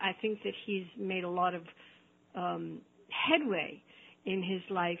 And I think that he's made a lot of headway in his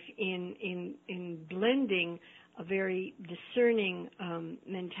life in blending a very discerning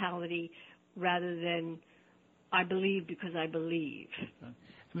mentality rather than I believe because I believe.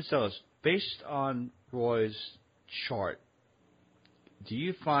 Ms. Ellis, based on Roy's chart, do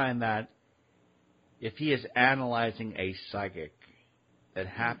you find that if he is analyzing a psychic that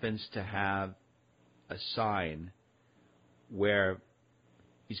happens to have a sign where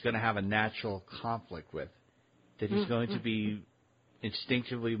he's going to have a natural conflict with, that he's going to be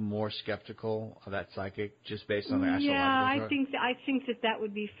instinctively more skeptical of that psychic just based on the astrological chart? I think that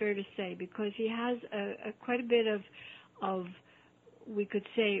would be fair to say, because he has quite a bit of we could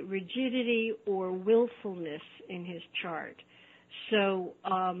say rigidity or willfulness in his chart. So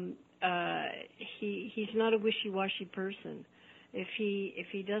he's not a wishy-washy person. If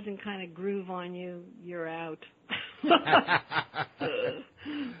he doesn't kind of groove on you, you're out.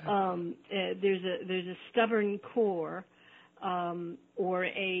 There's a stubborn core. Or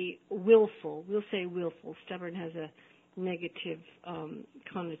a willful, we'll say willful. Stubborn has a negative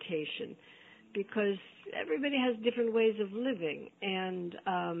connotation, because everybody has different ways of living, and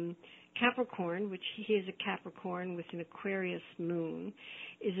Capricorn, which he is a Capricorn with an Aquarius moon,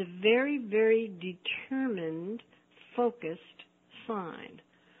 is a very, very determined, focused sign.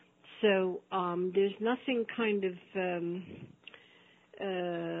 So there's nothing kind of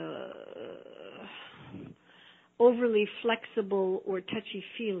overly flexible or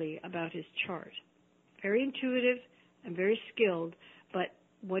touchy-feely about his chart. Very intuitive and very skilled, but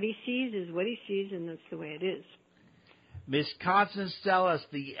what he sees is what he sees, and that's the way it is. Miss Constance Stellis,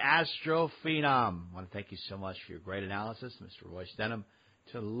 the Astro Phenom. I want to thank you so much for your great analysis, Mr. Roy Stemman.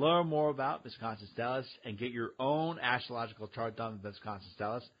 To learn more about Miss Constance Stellis and get your own astrological chart done with Miss Constance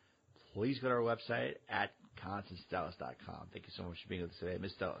Stellis, please go to our website at constancestellis.com. Thank you so much for being with us today,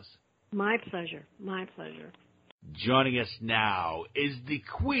 Miss Stellis. My pleasure. My pleasure. Joining us now is the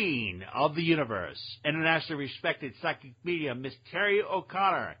Queen of the Universe, internationally respected psychic medium, Miss Carrie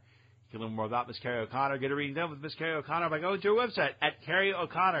O'Connor. You can learn more about Miss Carrie O'Connor, get a reading done with Miss Carrie O'Connor by going to her website at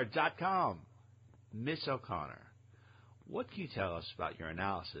carrieoconnor.com. Miss O'Connor, what can you tell us about your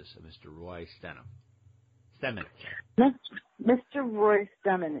analysis of Mr. Roy Stemman? Mr. Roy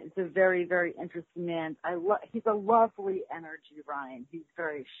Stemman is a very, very interesting man. He's a lovely energy, Ryan. He's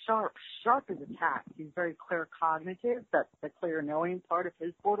very sharp as a tack. He's very clear cognitive. That's the clear knowing part of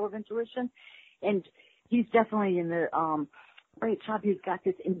his portal of intuition. And he's definitely in the great job. He's got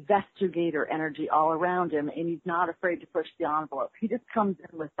this investigator energy all around him, and he's not afraid to push the envelope. He just comes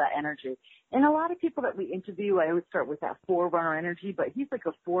in with that energy. And a lot of people that we interview, I always start with that forerunner energy, but he's like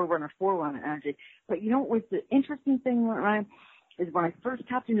a forerunner energy. But you know what's the interesting thing, Ryan, is when I first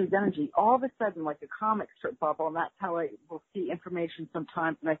tapped into his energy, all of a sudden, like a comic strip bubble, and that's how I will see information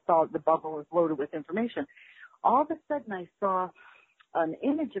sometimes, and I saw the bubble was loaded with information. All of a sudden, I saw an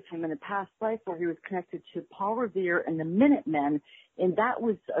image of him in a past life where he was connected to Paul Revere and the Minutemen, and that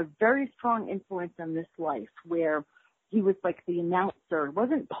was a very strong influence on this life, where he was like the announcer. It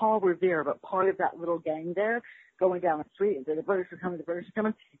wasn't Paul Revere, but part of that little gang there going down the street and saying, the British are coming, the British are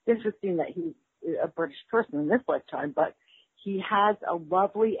coming. Interesting that he's a British person in this lifetime, but he has a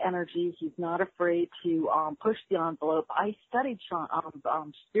lovely energy. He's not afraid to push the envelope. I studied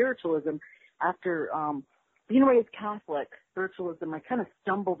spiritualism after being raised Catholic. Spiritualism, I kind of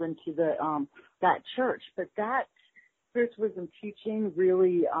stumbled into that church, but that spiritualism teaching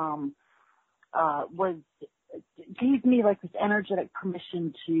really gave me like this energetic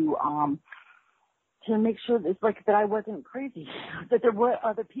permission to make sure that it's like that I wasn't crazy, that there were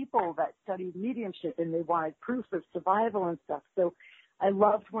other people that studied mediumship and they wanted proof of survival and stuff. So I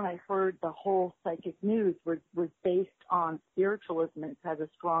loved when I heard the whole psychic news was based on spiritualism, and it has a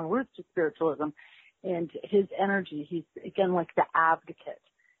strong root to spiritualism. And his energy, he's again like the advocate,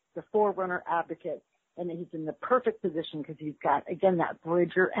 the forerunner advocate. And he's in the perfect position because he's got, again, that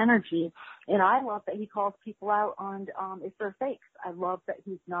bridger energy. And I love that he calls people out on if they're fakes. I love that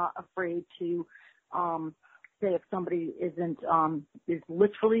he's not afraid to say if somebody is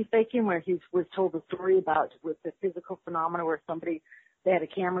literally faking, where he was told a story about with the physical phenomena where they had a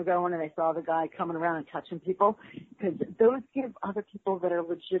camera going and they saw the guy coming around and touching people, because those give other people that are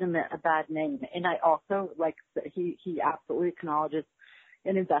legitimate a bad name. And I also like that he absolutely acknowledges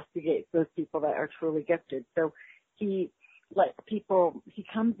and investigates those people that are truly gifted. So he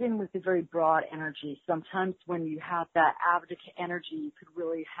comes in with a very broad energy. Sometimes when you have that advocate energy, you could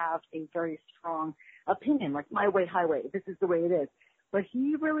really have a very strong opinion, like my way, highway, this is the way it is. But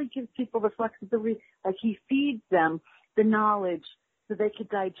he really gives people the flexibility, like he feeds them the knowledge so they could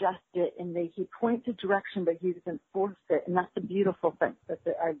digest it, and he points a direction, but he doesn't force it. And that's a beautiful thing. That's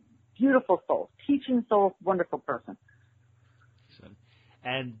a beautiful soul, teaching soul, wonderful person.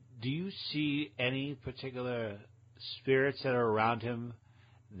 And do you see any particular spirits that are around him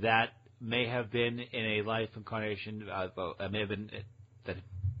that may have been in a life incarnation,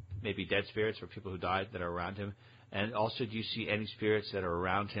 may be dead spirits or people who died that are around him? And also, do you see any spirits that are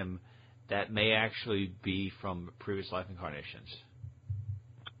around him that may actually be from previous life incarnations?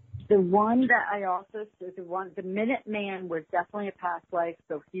 The one that I also saw, the Minuteman was definitely a past life.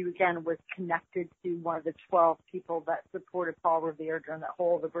 So he, again, was connected to one of the 12 people that supported Paul Revere during that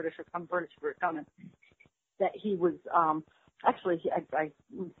whole, the British were coming. That he was, I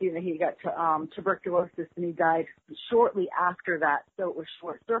see that he got tuberculosis and he died shortly after that. So it was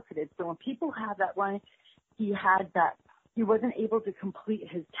short-circuited. So when people have that line, he wasn't able to complete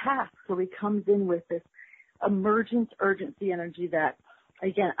his task. So he comes in with this emergence, urgency energy that,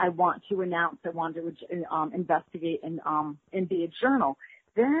 again, I want to announce, I want to investigate and be a journal.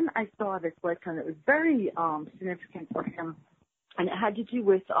 Then I saw this lifetime that was very significant for him, and it had to do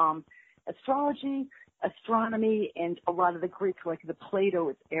with astrology, astronomy, and a lot of the Greek, like the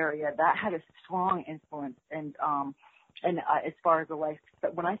Plato area. That had a strong influence. And And as far as a life,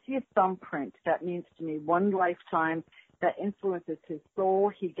 but when I see a thumbprint, that means to me one lifetime that influences his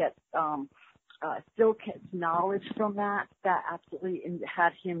soul. He gets still gets knowledge from that absolutely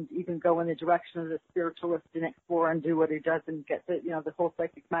had him even go in the direction of the spiritualist and explore and do what he does and get the whole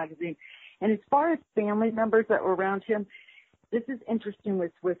Psychic magazine. And as far as family members that were around him, this is interesting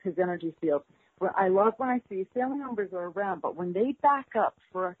with his energy field. Well, I love when I see family members are around, but when they back up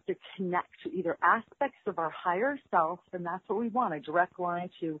for us to connect to either aspects of our higher self, and that's what we want, a direct line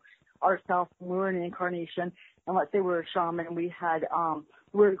to ourself. We're an incarnation, and let's say we're a shaman and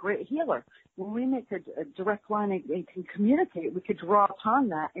we're a great healer. When we make a direct line and can communicate, we could draw upon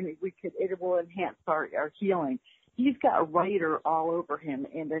that, and it will enhance our healing. He's got a writer all over him,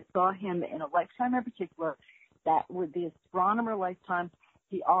 and I saw him in a lifetime in particular. That would be astronomer lifetime.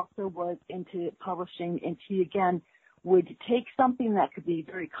 He also was into publishing, and he again would take something that could be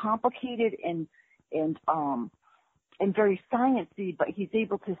very complicated and very sciencey, but he's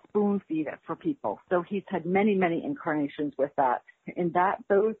able to spoon feed it for people. So he's had many, many incarnations with that, and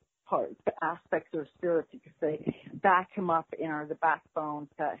those parts, the aspects of spirits, you could say, back him up and are the backbone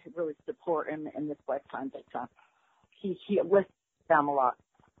that really support him in this lifetime. But he lists them a lot.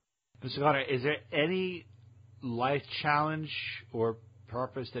 Mr. Connor, is there any life challenge or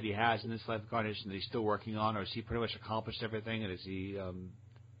purpose that he has in this life incarnation that he's still working on, or has he pretty much accomplished everything? And is he,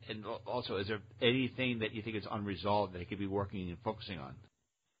 and also, is there anything that you think is unresolved that he could be working and focusing on?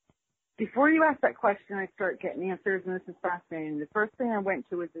 Before you ask that question, I start getting answers, and this is fascinating. The first thing I went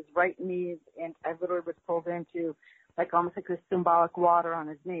to was his right knees, and I literally was pulled into almost like a symbolic water on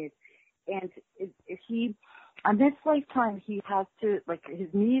his knees. And if he, on this lifetime, he has to, his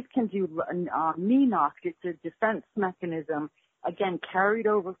knees can do knee knock. It's a defense mechanism, again, carried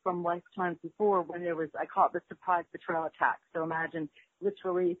over from lifetimes before when there was, I call it the surprise betrayal attack. So imagine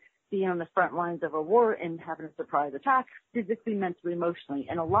literally being on the front lines of a war and having a surprise attack, physically, mentally, emotionally.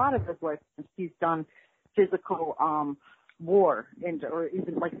 And a lot of his lifetimes, he's done physical war or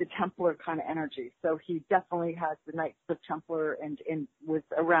even like the Templar kind of energy. So he definitely has the Knights of Templar and was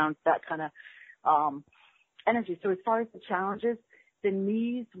around that kind of energy. So as far as the challenges, the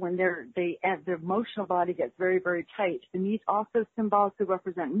knees, when their emotional body gets very, very tight, the knees also symbolically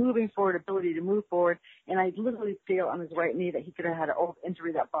represent moving forward, ability to move forward. And I literally feel on his right knee that he could have had an old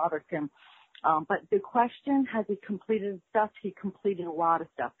injury that bothered him. But the question, has he completed stuff? He completed a lot of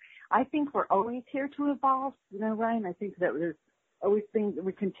stuff. I think we're always here to evolve, Ryan. I think that there's always things that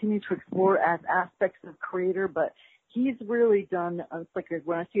we continue to explore as aspects of creator, but he's really done, it's like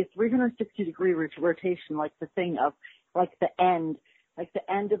when I see a 360-degree rotation, like the thing of, like the end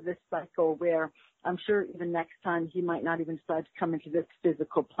of this cycle, where I'm sure even next time he might not even decide to come into this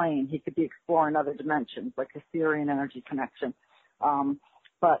physical plane. He could be exploring other dimensions, like a Syrian energy connection.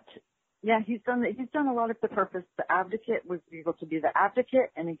 But yeah, he's done a lot of the purpose. The advocate was able to be the advocate,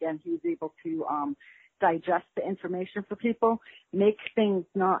 and again, he was able to digest the information for people, make things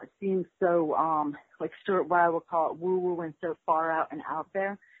not seem so like Stuart Weil will call it woo-woo and so far out and out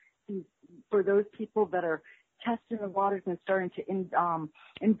there. For those people that are testing the waters and starting to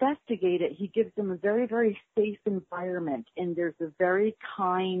investigate it, he gives them a very, very safe environment, and there's a very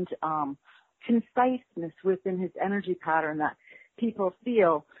kind conciseness within his energy pattern that people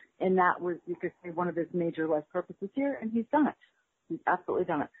feel, and that was, you could say, one of his major life purposes here, and he's done it. He's absolutely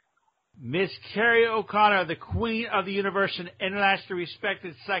done it. Miss Carrie O'Connor, the Queen of the Universe and internationally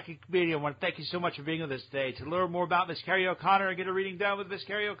respected psychic medium. I want to thank you so much for being with us today. To learn more about Miss Carrie O'Connor and get a reading done with Miss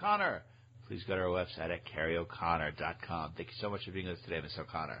Carrie O'Connor, please go to our website at carrieoconnor.com. Thank you so much for being with us today, Miss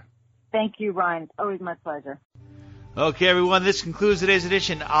O'Connor. Thank you, Ryan. It's always my pleasure. Okay, everyone, this concludes today's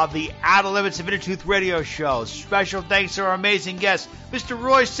edition of the Outer Limits of Inner Truth radio show. Special thanks to our amazing guest, Mr.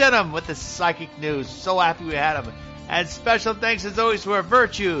 Roy Stemman, with the Psychic News. So happy we had him. And special thanks, as always, to our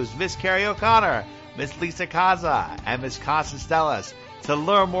virtues, Miss Carrie O'Connor, Miss Lisa Kaza, and Miss Constance Stellas. To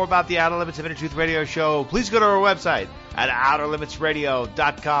learn more about the Outer Limits of Inner Truth radio show, please go to our website at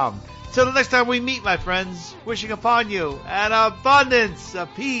outerlimitsradio.com. Till the next time we meet, my friends, wishing upon you an abundance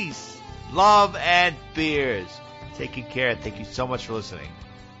of peace, love, and beers. Take good care. Thank you so much for listening.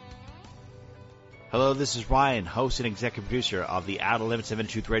 Hello, this is Ryan, host and executive producer of the Outer Limits of Inner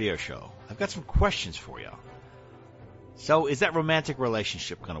Truth radio show. I've got some questions for you. So, is that romantic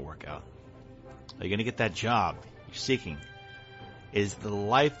relationship going to work out? Are you going to get that job you're seeking? Is the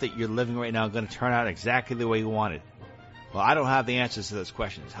life that you're living right now going to turn out exactly the way you want it? Well, I don't have the answers to those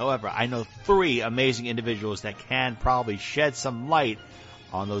questions. However, I know 3 amazing individuals that can probably shed some light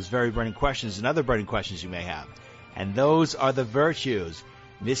on those very burning questions and other burning questions you may have. And those are the virtues.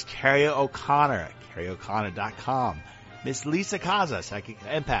 Miss Carrie O'Connor, carrieoconnor.com. Miss Lisa Kaza, Psychic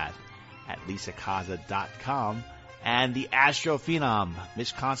Empath, at lisakaza.com. and the Astro Phenom,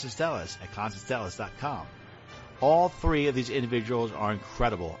 Miss Constance Dellis at ConstanceDellis.com. All three of these individuals are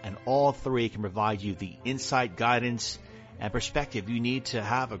incredible, and all three can provide you the insight, guidance, and perspective you need to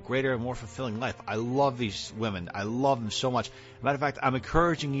have a greater and more fulfilling life. I love these women. I love them so much. As a matter of fact, I'm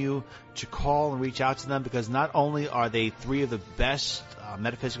encouraging you to call and reach out to them, because not only are they three of the best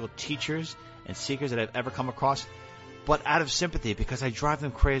metaphysical teachers and seekers that I've ever come across, but out of sympathy, because I drive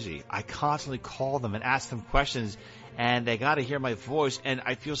them crazy. I constantly call them and ask them questions, and they got to hear my voice, and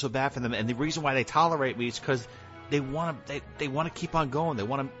I feel so bad for them. And the reason why they tolerate me is because they want to keep on going. They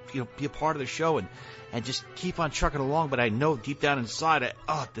want to be a part of the show and just keep on trucking along. But I know deep down inside,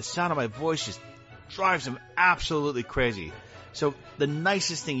 the sound of my voice just drives them absolutely crazy. So the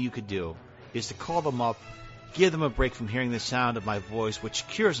nicest thing you could do is to call them up, give them a break from hearing the sound of my voice, which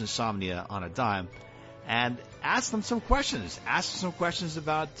cures insomnia on a dime, and ask them some questions. Ask them some questions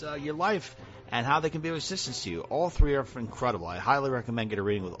about your life and how they can be of assistance to you. All three are incredible. I highly recommend getting a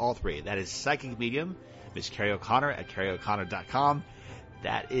reading with all three. That is Psychic Medium, Miss Carrie O'Connor at CarrieO'Connor.com.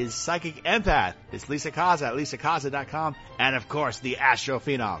 That is Psychic Empath, it's Lisa Kaza at LisaKaza.com. And, of course, the Astro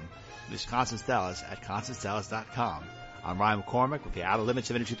Phenom, Miss Constance Dellis at ConstanceDellis.com. I'm Ryan McCormick with the Outer Limits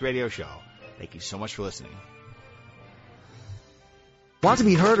of Inner Truth Radio Show. Thank you so much for listening. Want to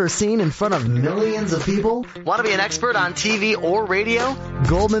be heard or seen in front of millions of people? Want to be an expert on TV or radio?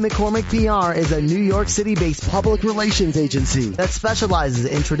 Goldman McCormick PR is a New York City-based public relations agency that specializes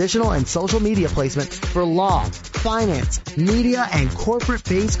in traditional and social media placement for law, finance, media, and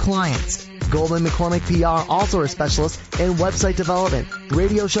corporate-based clients. Goldman McCormick PR also are specialists in website development,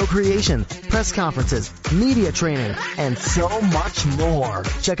 radio show creation, press conferences, media training, and so much more.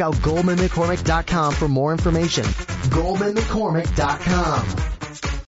 Check out GoldmanMcCormick.com for more information. GoldmanMcCormick.com.